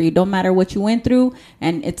possible for you. Don't matter what you went through.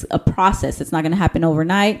 And it's a process. It's not going to happen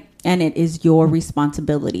overnight. And it is your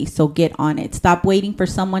responsibility. So get on it. Stop waiting for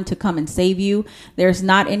someone to come and save you. There's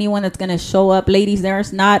not anyone that's going to show up. Ladies,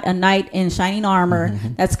 there's not a knight in shining armor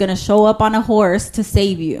that's going to show up on a horse to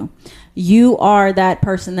save you. You are that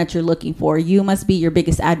person that you're looking for. You must be your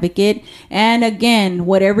biggest advocate. And again,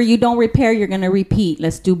 whatever you don't repair, you're going to repeat.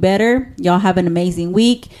 Let's do better. Y'all have an amazing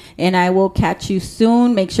week. And I will catch you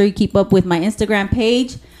soon. Make sure you keep up with my Instagram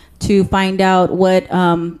page to find out what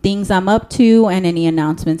things I'm up to and any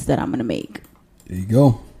announcements that I'm going to make. There you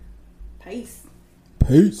go. Peace.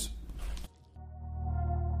 Peace.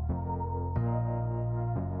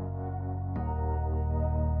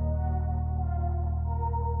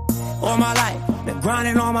 All my life, been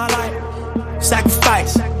grinding all my life.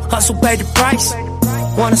 Sacrifice, hustle, pay the price.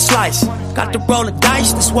 Want a slice, got to roll the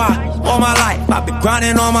dice, that's why. All my life, I've been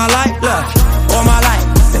grinding all my life. Look, all my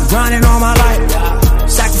life, been grinding all my life.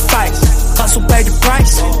 Sacrifice, hustle, pay the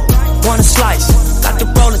price. Want a slice, got to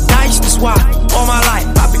roll the dice, that's why. All my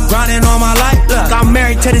life, I've been grinding all my life. Look, I'm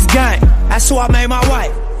married to this game, that's who I made my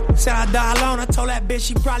wife. Said I die alone, I told that bitch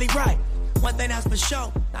she probably right. One thing that's for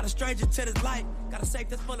sure, not a stranger to this life. Got a safe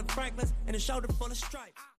that's full of Franklins and a shoulder full of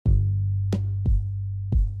stripes.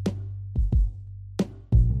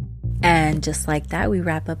 And just like that, we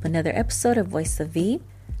wrap up another episode of Voice of V.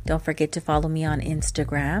 Don't forget to follow me on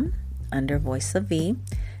Instagram under Voice of V.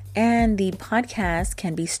 And the podcast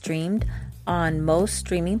can be streamed on most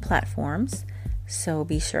streaming platforms. So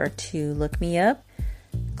be sure to look me up.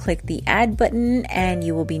 Click the add button and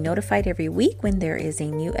you will be notified every week when there is a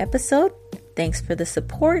new episode. Thanks for the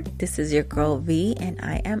support. This is your girl V and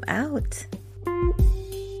I am out.